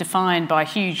that was defined by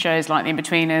huge shows like The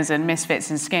Inbetweeners and Misfits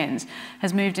and Skins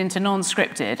has moved into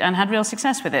non-scripted and had real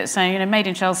success with it. So, you know, Made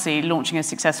in Chelsea launching as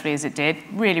successfully as it did,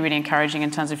 really, really encouraging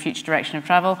in terms of future direction of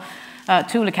travel.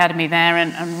 Tool Academy there,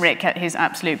 and Rick at his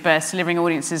absolute best, delivering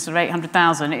audiences of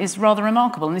 800,000, is rather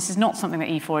remarkable. And this is not something that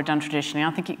E4 had done traditionally.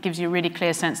 I think it gives you a really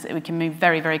clear sense that we can move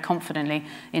very, very confidently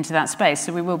into that space.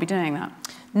 So we will be doing that.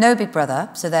 No Big Brother,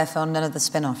 so therefore none of the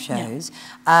spin-off shows.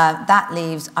 Yeah. That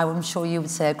leaves, I'm sure you would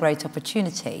say, a great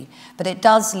opportunity, but it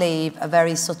does leave a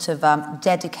very sort of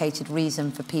dedicated reason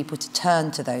for people to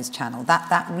turn to those channels.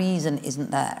 That reason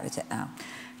isn't there, is it now?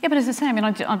 Yeah, but as I say, I mean,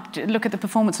 I look at the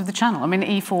performance of the channel. I mean,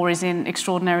 E4 is in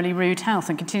extraordinarily rude health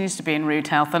and continues to be in rude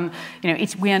health, and you know,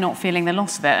 we are not feeling the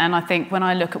loss of it. And I think when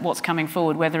I look at what's coming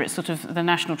forward, whether it's sort of the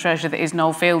national treasure that is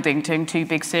Noel Fielding doing 2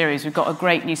 big series, we've got a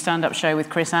great new stand-up show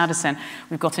with Chris Addison,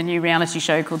 we've got a new reality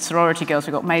show called Sorority Girls,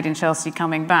 we've got Made in Chelsea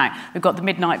coming back, we've got The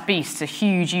Midnight Beasts, a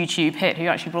huge YouTube hit, who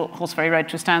actually brought Horseferry Road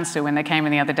to a standstill when they came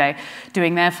in the other day,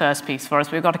 doing their first piece for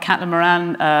us. We've got a Catelyn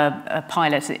Moran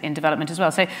pilot in development as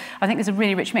well. So I think there's a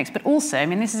really rich mix, but also, I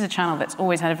mean, this is a channel that's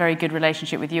always had a very good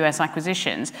relationship with US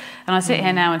acquisitions. And I sit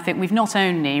here now and think we've not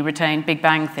only retained Big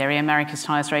Bang Theory, America's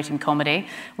highest rating comedy,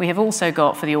 we have also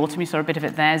got, for the autumn, you saw a bit of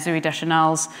it there, Zooey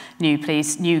Deschanel's new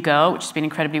piece, New Girl, which has been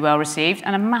incredibly well received,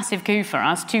 and a massive coup for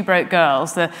us, Two Broke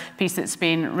Girls, the piece that's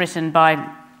been written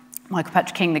by Michael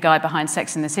Patrick King, the guy behind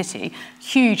Sex and the City.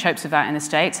 Huge hopes of that in the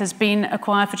States, has been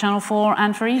acquired for Channel 4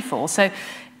 and for E4. So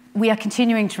we are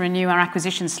continuing to renew our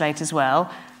acquisition slate as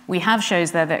well. We have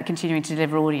shows there that are continuing to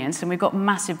deliver audience, and we've got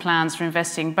massive plans for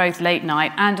investing both late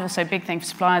night and also big thing for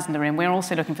suppliers in the room. We're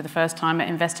also looking for the first time at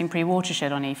investing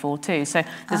pre-Watershed on E4 too, so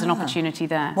there's an opportunity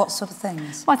there. What sort of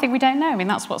things? Well, I think we don't know. I mean,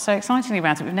 that's what's so exciting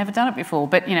about it. We've never done it before,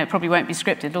 but you know, it probably won't be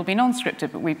scripted. It'll be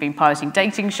non-scripted, but we've been piloting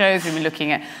dating shows. We've been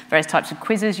looking at various types of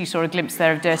quizzes. You saw a glimpse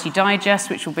there of Dirty Digest,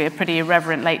 which will be a pretty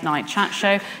irreverent late night chat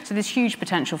show. So there's huge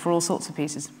potential for all sorts of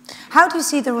pieces. How do you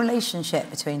see the relationship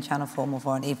between Channel 4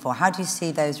 and E4? How do you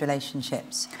see those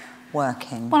relationships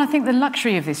working? Well, I think the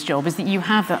luxury of this job is that you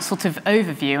have that sort of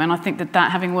overview, and I think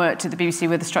that having worked at the BBC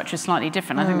where the structure is slightly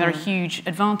different, I think there are huge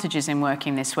advantages in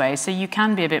working this way. So you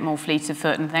can be a bit more fleet of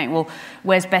foot and think, well,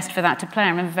 where's best for that to play? I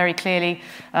remember very clearly,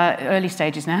 early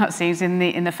stages now, it seems,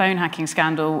 in the phone hacking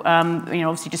scandal, you know,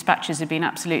 obviously dispatches have been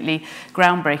absolutely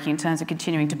groundbreaking in terms of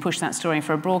continuing to push that story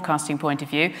from a broadcasting point of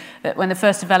view. That when the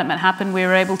first development happened, we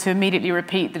were able to immediately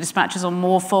repeat the dispatches on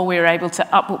More For. We were able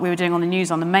to up what we were doing on the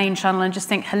news on the main channel and just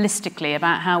think holistically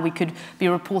about how we could be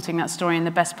reporting that story in the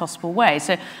best possible way.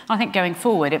 So I think going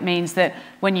forward, it means that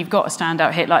when you've got a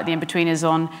standout hit like The Inbetweeners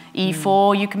on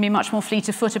E4, you can be much more fleet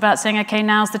of foot about saying, OK,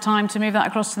 now's the time to move that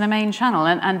across to the main channel.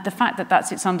 And the fact that that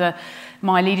sits under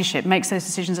my leadership makes those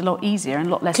decisions a lot easier and a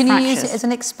lot less fractious. Can you use it as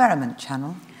an experiment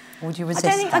channel? Or would you resist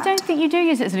that? I don't think you do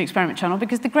use it as an experiment channel,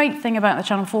 because the great thing about the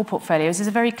Channel 4 portfolio is there's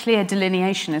a very clear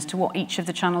delineation as to what each of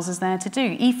the channels is there to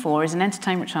do. E4 is an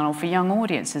entertainment channel for young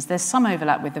audiences. There's some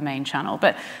overlap with the main channel,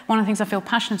 but one of the things I feel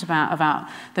passionate about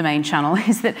the main channel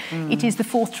is that it is the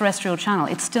 4th terrestrial channel.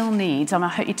 It still needs,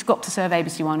 it's got to serve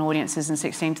ABC One audiences and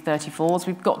 16 to 34s.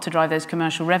 We've got to drive those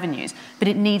commercial revenues, but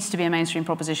it needs to be a mainstream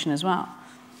proposition as well.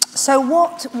 So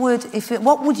what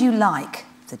would you like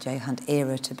the Joe Hunt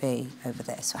era to be over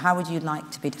this? How would you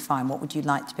like to be defined? What would you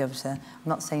like to be able to... I'm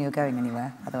not saying you're going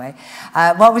anywhere, by the way.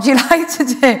 What would you like to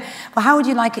do? Well, how would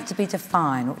you like it to be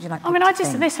defined? What would you like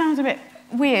this sounds a bit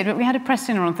weird, but we had a press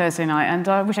dinner on Thursday night, and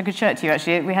I wish I could show it to you,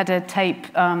 actually. We had a tape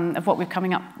of what we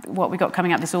got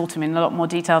coming up this autumn in a lot more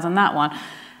detail than that one.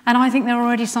 And I think there are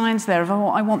already signs there of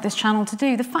what I want this channel to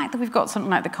do. The fact that we've got something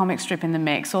like the comic strip in the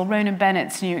mix, or Ronan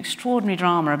Bennett's new extraordinary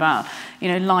drama about, you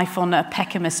know, life on a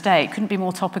Peckham estate, couldn't be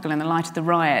more topical in the light of the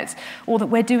riots, or that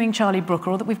we're doing Charlie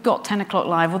Brooker, or that we've got 10 o'clock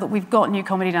live, or that we've got new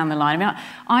comedy down the line. I mean,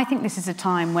 I think this is a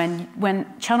time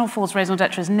when Channel 4's raison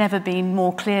d'etre has never been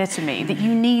more clear to me, that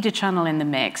you need a channel in the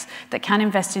mix that can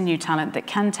invest in new talent, that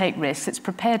can take risks, that's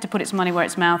prepared to put its money where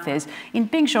its mouth is, in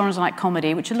big genres like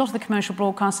comedy, which a lot of the commercial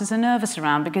broadcasters are nervous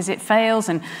around because it fails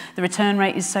and the return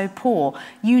rate is so poor.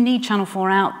 You need Channel 4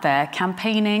 out there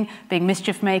campaigning, being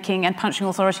mischief-making and punching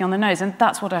authority on the nose, and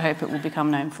that's what I hope it will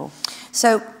become known for.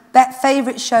 So,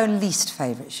 favourite show, least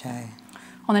favourite show?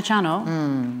 On the channel?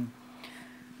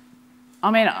 I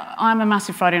mean, I'm a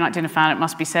massive Friday Night Dinner fan, it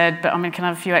must be said, but I mean, can I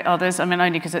have a few others? I mean,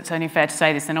 only because it's only fair to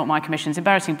say this, they're not my commissions.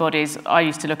 Embarrassing Bodies, I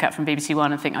used to look at from BBC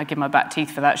One and think I'd give my back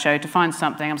teeth for that show. To find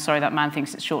something, I'm sorry that man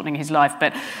thinks it's shortening his life,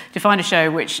 but to find a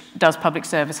show which does public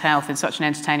service health in such an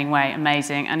entertaining way,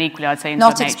 amazing, and equally I'd say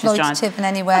Not exploitative in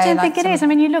any way. I don't think it is. I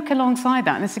mean, you look alongside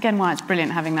that, and this is again why it's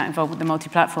brilliant having that involved with the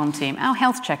multi-platform team. Our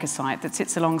Health Checker site that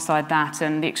sits alongside that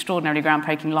and the extraordinarily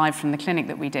groundbreaking Live from the Clinic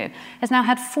that we did has now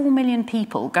had 4 million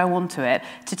people go onto it it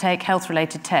to take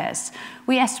health-related tests.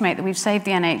 We estimate that we've saved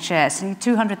the NHS nearly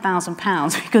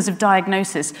 £200,000 because of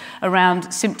diagnosis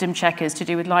around symptom checkers to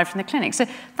do with live from the clinic. So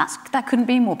that couldn't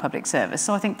be more public service.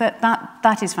 So I think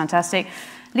that is fantastic.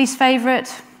 Least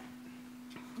favourite?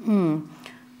 I mean,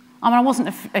 I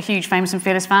wasn't a huge Famous and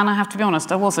Fearless fan, I have to be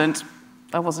honest. I wasn't.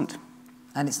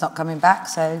 And it's not coming back,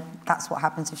 so that's what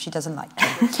happens if she doesn't like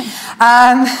you.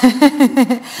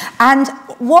 And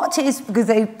what is, because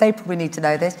they probably need to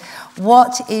know this,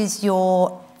 what is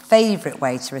your favourite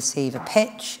way to receive a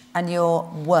pitch and your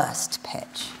worst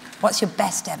pitch? What's your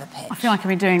best ever pitch? I feel like I've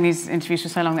been doing these interviews for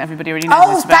so long that everybody already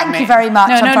knows this about me. Oh, thank you very much.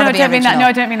 No, I don't mean that. No,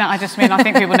 I don't mean that. I just mean I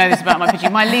think people know this about my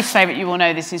pitching. My least favourite, you will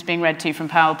know this, is being read to from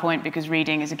PowerPoint, because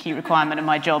reading is a key requirement of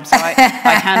my job, so I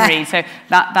can read. So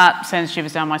that sends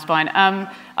shivers down my spine.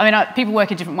 I mean, people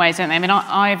work in different ways, don't they? I mean,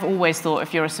 I've always thought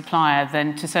if you're a supplier,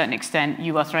 then to a certain extent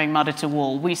you are throwing mud at a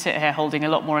wall. We sit here holding a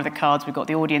lot more of the cards. We've got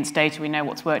the audience data. We know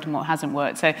what's worked and what hasn't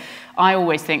worked. So I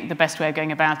always think the best way of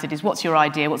going about it is, what's your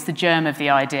idea? What's the germ of the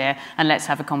idea? And let's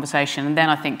have a conversation. And then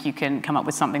I think you can come up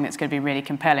with something that's going to be really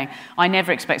compelling. I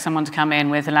never expect someone to come in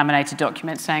with a laminated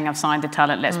document saying, I've signed the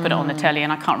talent, let's put it on the telly.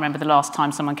 And I can't remember the last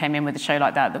time someone came in with a show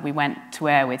like that we went to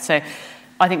air with. So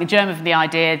I think the germ of the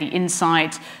idea, the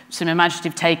insight, some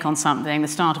imaginative take on something, the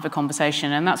start of a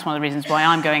conversation, and that's one of the reasons why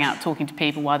I'm going out talking to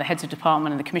people, while the heads of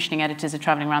department and the commissioning editors are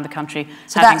travelling around the country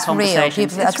having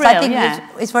conversations. It's real. I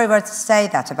think it's very rare to say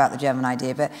that about the German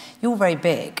idea, but you're very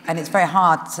big, and it's very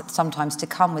hard sometimes to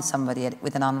come with somebody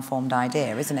with an unformed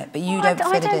idea, isn't it? But you don't fit it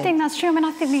in. I don't think that's true.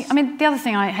 I mean, the other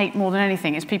thing I hate more than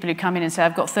anything is people who come in and say,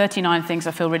 I've got 39 things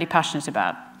I feel really passionate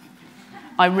about.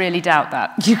 I really doubt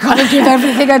that. You've got to give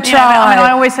everything a try. I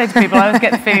always say to people, I always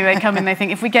get the feeling they come in, they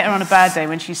think, if we get her on a bad day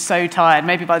when she's so tired,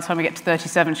 maybe by the time we get to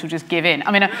 37, she'll just give in.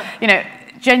 I mean,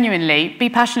 genuinely, be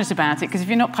passionate about it, because if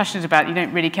you're not passionate about it, you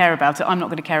don't really care about it. I'm not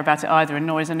going to care about it either, and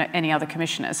nor is any other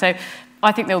commissioner. So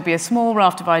I think there will be a small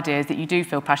raft of ideas that you do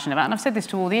feel passionate about. And I've said this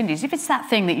to all the indies. If it's that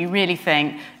thing that you really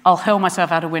think, I'll hurl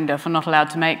myself out a window if I'm not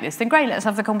allowed to make this, then great, let's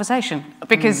have the conversation.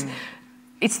 Because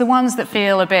it's the ones that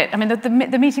feel a bit... I mean,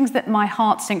 the meetings that my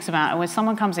heart sinks about are when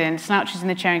someone comes in, slouches in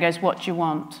the chair and goes, what do you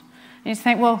want? And you just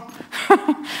think, well...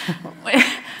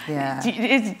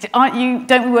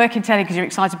 don't we work in telly because you're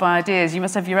excited by ideas? You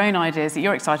must have your own ideas that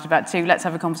you're excited about too. Let's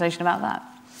have a conversation about that.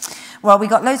 Well, we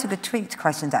got loads of good tweaked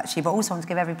questions, actually, but also want to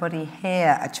give everybody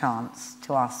here a chance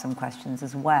to ask some questions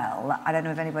as well. I don't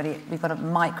know if anybody... We've got a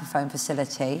microphone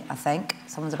facility, I think.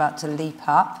 Someone's about to leap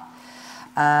up.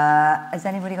 Has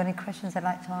anybody got any questions they'd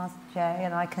like to ask Jay?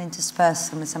 And I can intersperse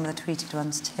them with some of the tweeted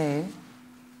ones too.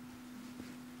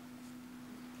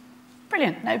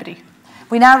 Brilliant, nobody.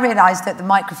 We now realise that the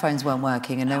microphones weren't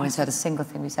working and no one's heard a single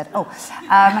thing we said. Oh,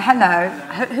 hello,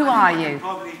 who are you?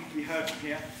 Probably be heard from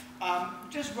here.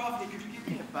 Just roughly, could you give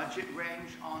me a budget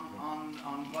range on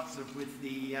what's up with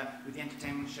the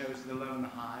entertainment shows, the low and the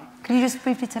high? Can you just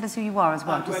briefly tell us who you are as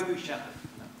well?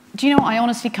 Do you know what? I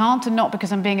honestly can't, and not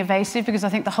because I'm being evasive, because I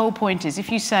think the whole point is,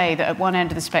 if you say that at one end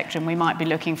of the spectrum we might be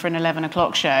looking for an 11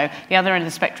 o'clock show, the other end of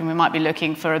the spectrum we might be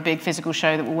looking for a big physical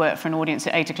show that will work for an audience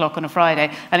at 8 o'clock on a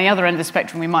Friday, and the other end of the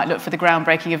spectrum we might look for the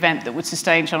groundbreaking event that would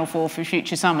sustain Channel 4 for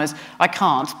future summers. I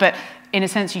can't, but in a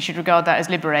sense you should regard that as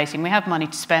liberating. We have money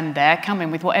to spend there. Come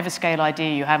in with whatever scale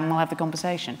idea you have and we'll have the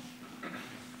conversation.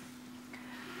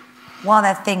 While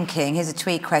they're thinking, here's a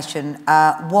tweet question.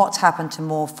 What happened to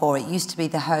More 4? It used to be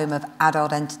the home of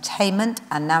adult entertainment,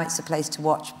 and now it's a place to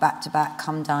watch back-to-back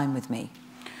Come Dine With Me.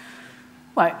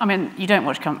 Well, I mean, you don't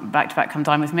watch back-to-back Come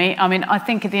Dine With Me. I mean, I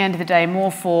think at the end of the day,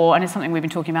 More 4, and it's something we've been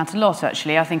talking about a lot,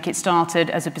 actually, I think it started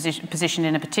as a position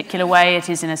in a particular way. It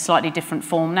is in a slightly different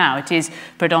form now. It is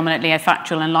predominantly a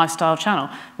factual and lifestyle channel.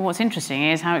 But what's interesting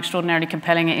is how extraordinarily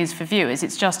compelling it is for viewers.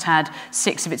 It's just had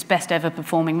 6 of its best ever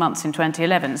performing months in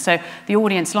 2011. So the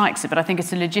audience likes it, but I think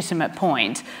it's a legitimate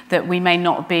point that we may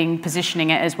not be positioning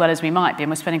it as well as we might be, and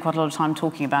we're spending quite a lot of time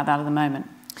talking about that at the moment.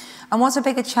 And what's a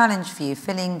bigger challenge for you,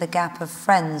 filling the gap of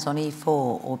Friends on E4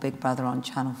 or Big Brother on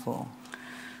Channel 4?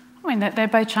 I mean, they're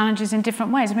both challenges in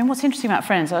different ways. I mean, what's interesting about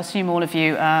Friends, I assume all of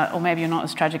you, or maybe you're not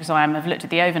as tragic as I am, have looked at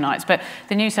the overnights, but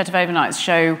the new set of overnights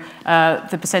show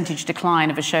the percentage decline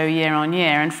of a show year on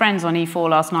year, and Friends on E4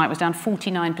 last night was down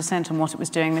 49% on what it was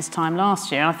doing this time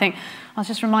last year. And I think I was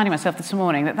just reminding myself this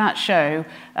morning that that show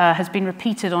has been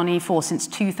repeated on E4 since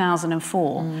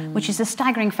 2004, which is a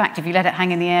staggering fact if you let it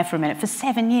hang in the air for a minute. For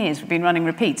 7 years we've been running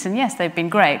repeats, and yes, they've been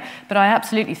great, but I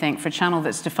absolutely think for a channel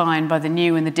that's defined by the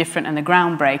new and the different and the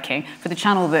groundbreaking, for the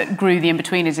channel that grew The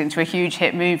Inbetweeners into a huge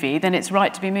hit movie, then it's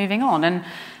right to be moving on. And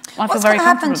I feel What's very going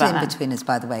to happen comfortable to about that. in-betweeners,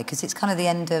 by the way? Because it's kind of the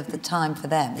end of the time for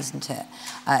them, isn't it?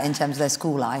 In terms of their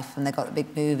school life, and they've got a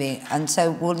big movie. And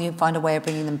so will you find a way of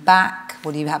bringing them back?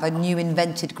 Will you have a new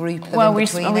invented group of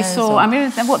in-betweeners? We saw, I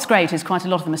mean, what's great is quite a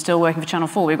lot of them are still working for Channel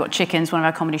 4. We've got Chickens, one of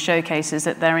our comedy showcases,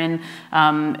 that they're in.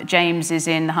 James is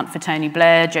in The Hunt for Tony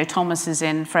Blair. Joe Thomas is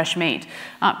in Fresh Meat.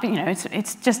 But, you know,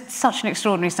 it's just such an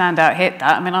extraordinary standout hit,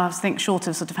 that. I mean, I think short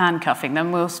of sort of handcuffing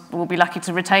them, we'll be lucky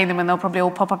to retain them, and they'll probably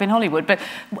all pop up in Hollywood. But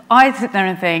I sit there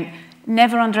and think,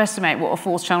 never underestimate what a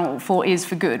force Channel 4 is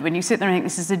for good. When you sit there and think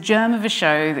this is a germ of a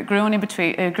show that grew on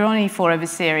E4 over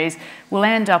series, will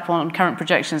end up on current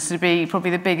projections to be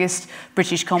probably the biggest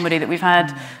British comedy that we've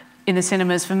had in the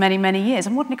cinemas for many, many years.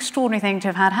 And what an extraordinary thing to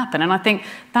have had happen. And I think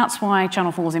that's why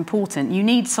Channel 4 is important. You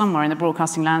need somewhere in the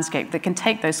broadcasting landscape that can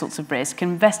take those sorts of risks, can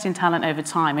invest in talent over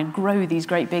time, and grow these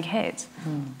great big hits.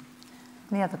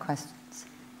 Any other questions?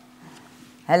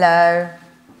 Hello.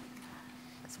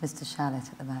 It's Mr.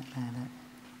 Shallett at the back there, look.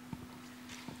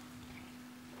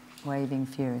 Waving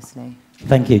furiously.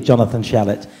 Thank you, Jonathan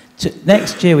Shallett.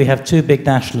 Next year we have two big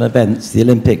national events, the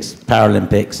Olympics,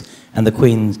 Paralympics, and the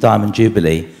Queen's Diamond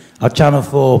Jubilee. Are Channel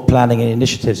 4 planning any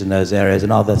initiatives in those areas,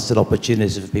 and are there still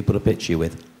opportunities for people to pitch you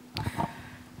with?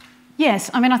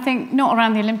 Yes, I mean, I think not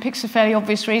around the Olympics for fairly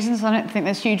obvious reasons. I don't think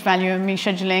there's huge value in me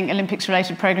scheduling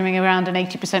Olympics-related programming around an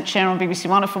 80% share on BBC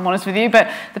One, if I'm honest with you. But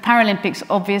the Paralympics,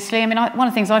 obviously, I mean, one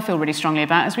of the things I feel really strongly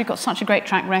about is we've got such a great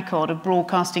track record of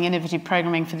broadcasting innovative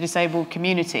programming for the disabled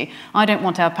community. I don't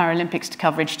want our Paralympics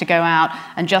coverage to go out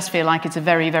and just feel like it's a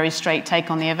very, very straight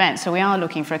take on the event. So we are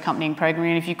looking for accompanying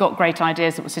programming, and if you've got great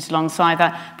ideas that will sit alongside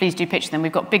that, please do pitch them.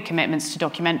 We've got big commitments to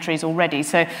documentaries already,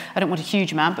 so I don't want a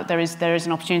huge amount, but there is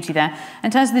an opportunity there.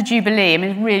 In terms of the Jubilee, I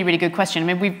mean, really, really good question.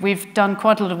 I mean, we've done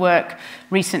quite a lot of work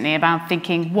recently about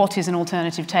thinking what is an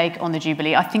alternative take on the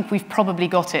Jubilee. I think we've probably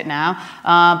got it now,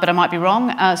 but I might be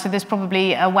wrong. So there's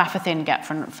probably a wafer-thin gap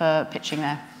for pitching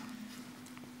there.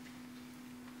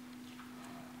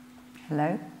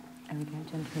 Hello? There we go,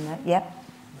 gentleman there. Yep.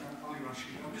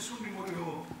 I'm just wondering what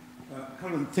your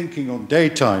current thinking on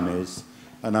daytime is,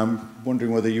 and I'm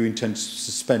wondering whether you intend to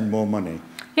spend more money.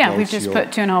 Yeah, we've just put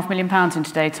 £2.5 million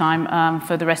into daytime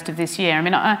for the rest of this year. I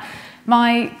mean,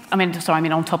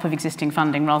 on top of existing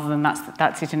funding, rather than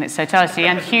that's it in its totality.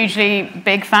 And hugely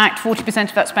big fact, 40%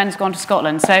 of that spend has gone to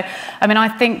Scotland. So, I mean, I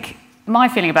think my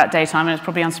feeling about daytime, and it's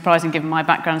probably unsurprising given my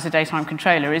background as a daytime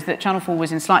controller, is that Channel 4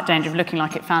 was in slight danger of looking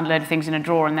like it found a load of things in a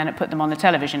drawer and then it put them on the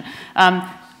television.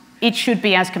 It should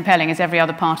be as compelling as every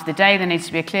other part of the day. There needs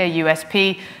to be a clear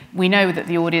USP. We know that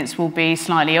the audience will be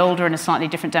slightly older and a slightly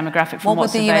different demographic from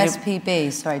what's available. What would the USP be?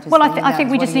 Sorry, just well, I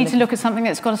think we just need to look at something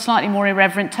that's got a slightly more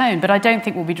irreverent tone, but I don't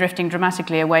think we'll be drifting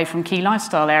dramatically away from key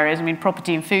lifestyle areas. I mean,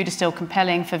 property and food are still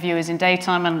compelling for viewers in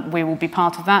daytime, and we will be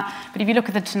part of that. But if you look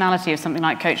at the tonality of something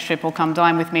like Coach Trip or Come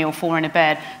Dine With Me or Four in a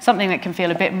Bed, something that can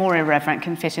feel a bit more irreverent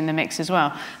can fit in the mix as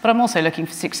well. But I'm also looking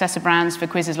for successor brands for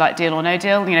quizzes like Deal or No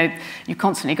Deal. You know, you've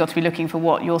constantly got to be looking for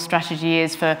what your strategy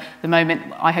is for the moment.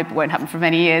 I hope it won't happen for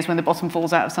many years when the bottom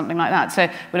falls out of something like that. So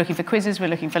we're looking for quizzes, we're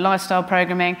looking for lifestyle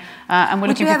programming, and we're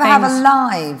looking for things... Would you ever have a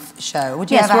live show?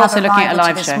 Would you ever have a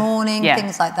live show this morning,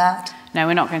 things like that? No,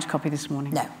 we're not going to copy This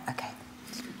Morning. No, okay.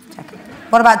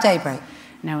 What about Daybreak?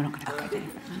 No, we're not going to copy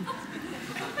Daybreak.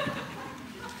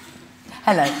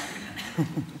 Hello.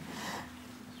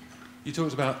 You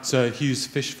talked about Hugh's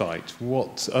fish fight.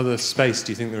 What other space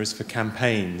do you think there is for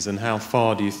campaigns, and how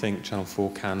far do you think Channel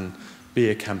 4 can be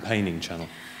a campaigning channel?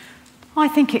 I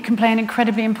think it can play an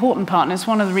incredibly important part, and it's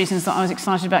one of the reasons that I was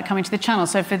excited about coming to the channel.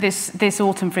 So for this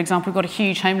autumn, for example, we've got a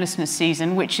huge homelessness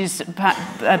season, which is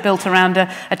built around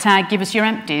a tag, Give Us Your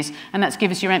Empties, and that's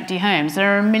Give Us Your Empty Homes.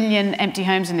 There are 1 million empty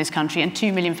homes in this country and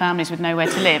 2 million families with nowhere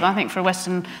to live. I think for a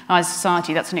westernised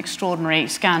society, that's an extraordinary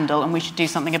scandal, and we should do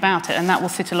something about it. And that will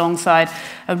sit alongside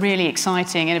a really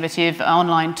exciting, innovative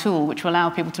online tool, which will allow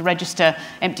people to register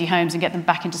empty homes and get them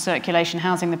back into circulation,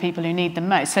 housing the people who need them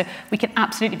most. So we can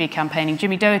absolutely be campaigning.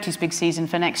 Jimmy Doherty's big season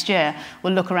for next year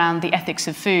will look around the ethics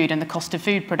of food and the cost of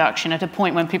food production at a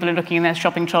point when people are looking in their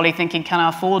shopping trolley thinking, can I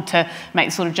afford to make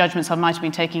the sort of judgments I might have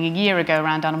been taking a year ago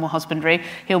around animal husbandry?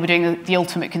 He'll be doing the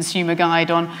ultimate consumer guide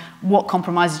on what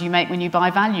compromises you make when you buy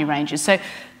value ranges. So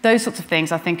those sorts of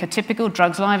things, I think, are typical.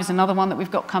 Drugs Live is another one that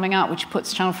we've got coming out, which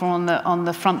puts Channel 4 on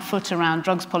the front foot around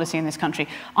drugs policy in this country.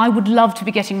 I would love to be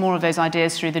getting more of those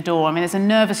ideas through the door. I mean, there's a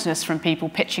nervousness from people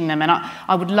pitching them, and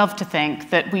I would love to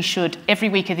think that we should, every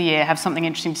week of the year, have something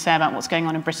interesting to say about what's going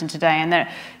on in Britain today.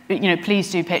 And please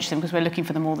do pitch them, because we're looking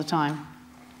for them all the time.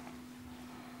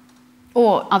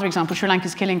 Or, other example, Sri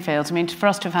Lanka's killing fields. I mean, for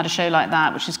us to have had a show like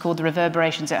that, which is called The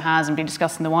Reverberations It Has and been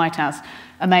discussed in the White House,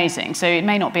 amazing. So it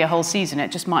may not be a whole season, it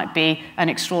just might be an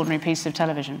extraordinary piece of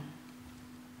television.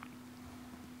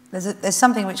 There's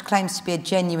something which claims to be a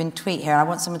genuine tweet here. I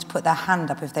want someone to put their hand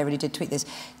up if they really did tweet this.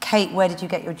 Kate, where did you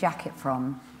get your jacket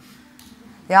from?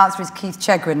 The answer is Keith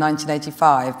Chegwin,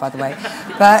 1985, by the way.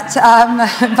 But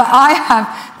I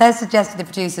have, they've suggested the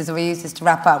producers, and we use this to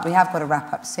wrap up. We have got to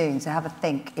wrap up soon, so have a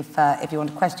think if you want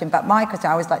a question. But my question,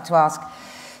 I always like to ask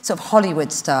sort of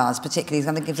Hollywood stars, particularly,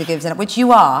 something gives in it, which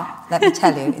you are, let me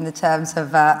tell you, in the terms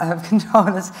of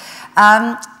controllers.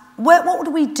 What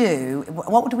would we do?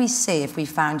 What would we see if we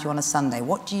found you on a Sunday?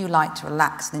 What do you like to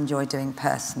relax and enjoy doing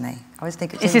personally? I always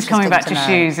think it's This is coming back to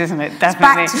shoes, isn't it?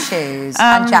 Definitely. It's back to shoes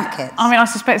and jackets. I mean, I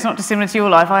suspect it's not dissimilar to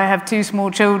your life. I have 2 small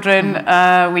children.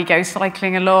 We go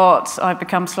cycling a lot. I've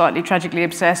become slightly tragically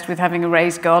obsessed with having a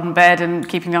raised garden bed and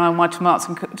keeping an eye on my tomatoes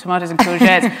and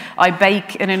courgettes. I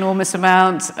bake an enormous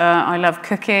amount. I love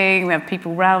cooking. We have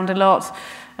people round a lot.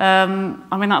 I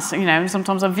mean, that's, you know,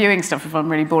 sometimes I'm viewing stuff if I'm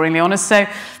really boringly honest. So,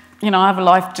 you know, I have a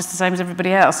life just the same as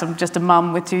everybody else. I'm just a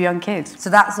mum with 2 young kids.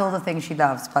 So that's all the things she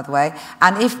loves, by the way.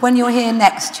 And when you're here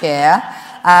next year,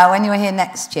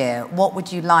 what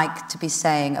would you like to be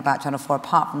saying about Channel 4,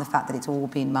 apart from the fact that it's all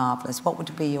been marvellous? What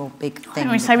would be your big thing?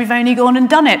 I would say we've only gone and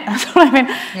done it. That's what I mean.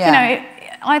 Yeah. You know,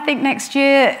 I think next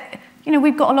year, you know,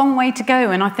 we've got a long way to go,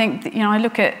 and I think that, you know, I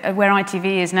look at where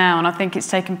ITV is now, and I think it's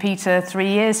taken Peter 3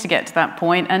 years to get to that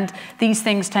point, and these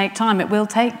things take time. It will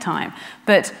take time,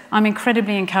 but I'm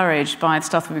incredibly encouraged by the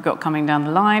stuff that we've got coming down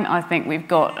the line. I think we've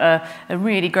got a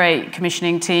really great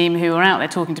commissioning team who are out there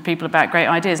talking to people about great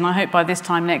ideas, and I hope by this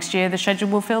time next year the schedule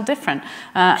will feel different,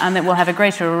 and that we'll have a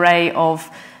greater array of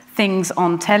things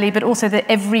on telly, but also that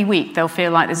every week they'll feel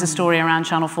like there's a story around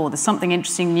Channel 4. There's something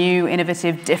interesting, new,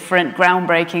 innovative, different,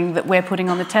 groundbreaking that we're putting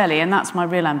on the telly, and that's my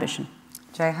real ambition.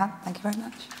 Jehan, thank you very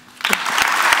much.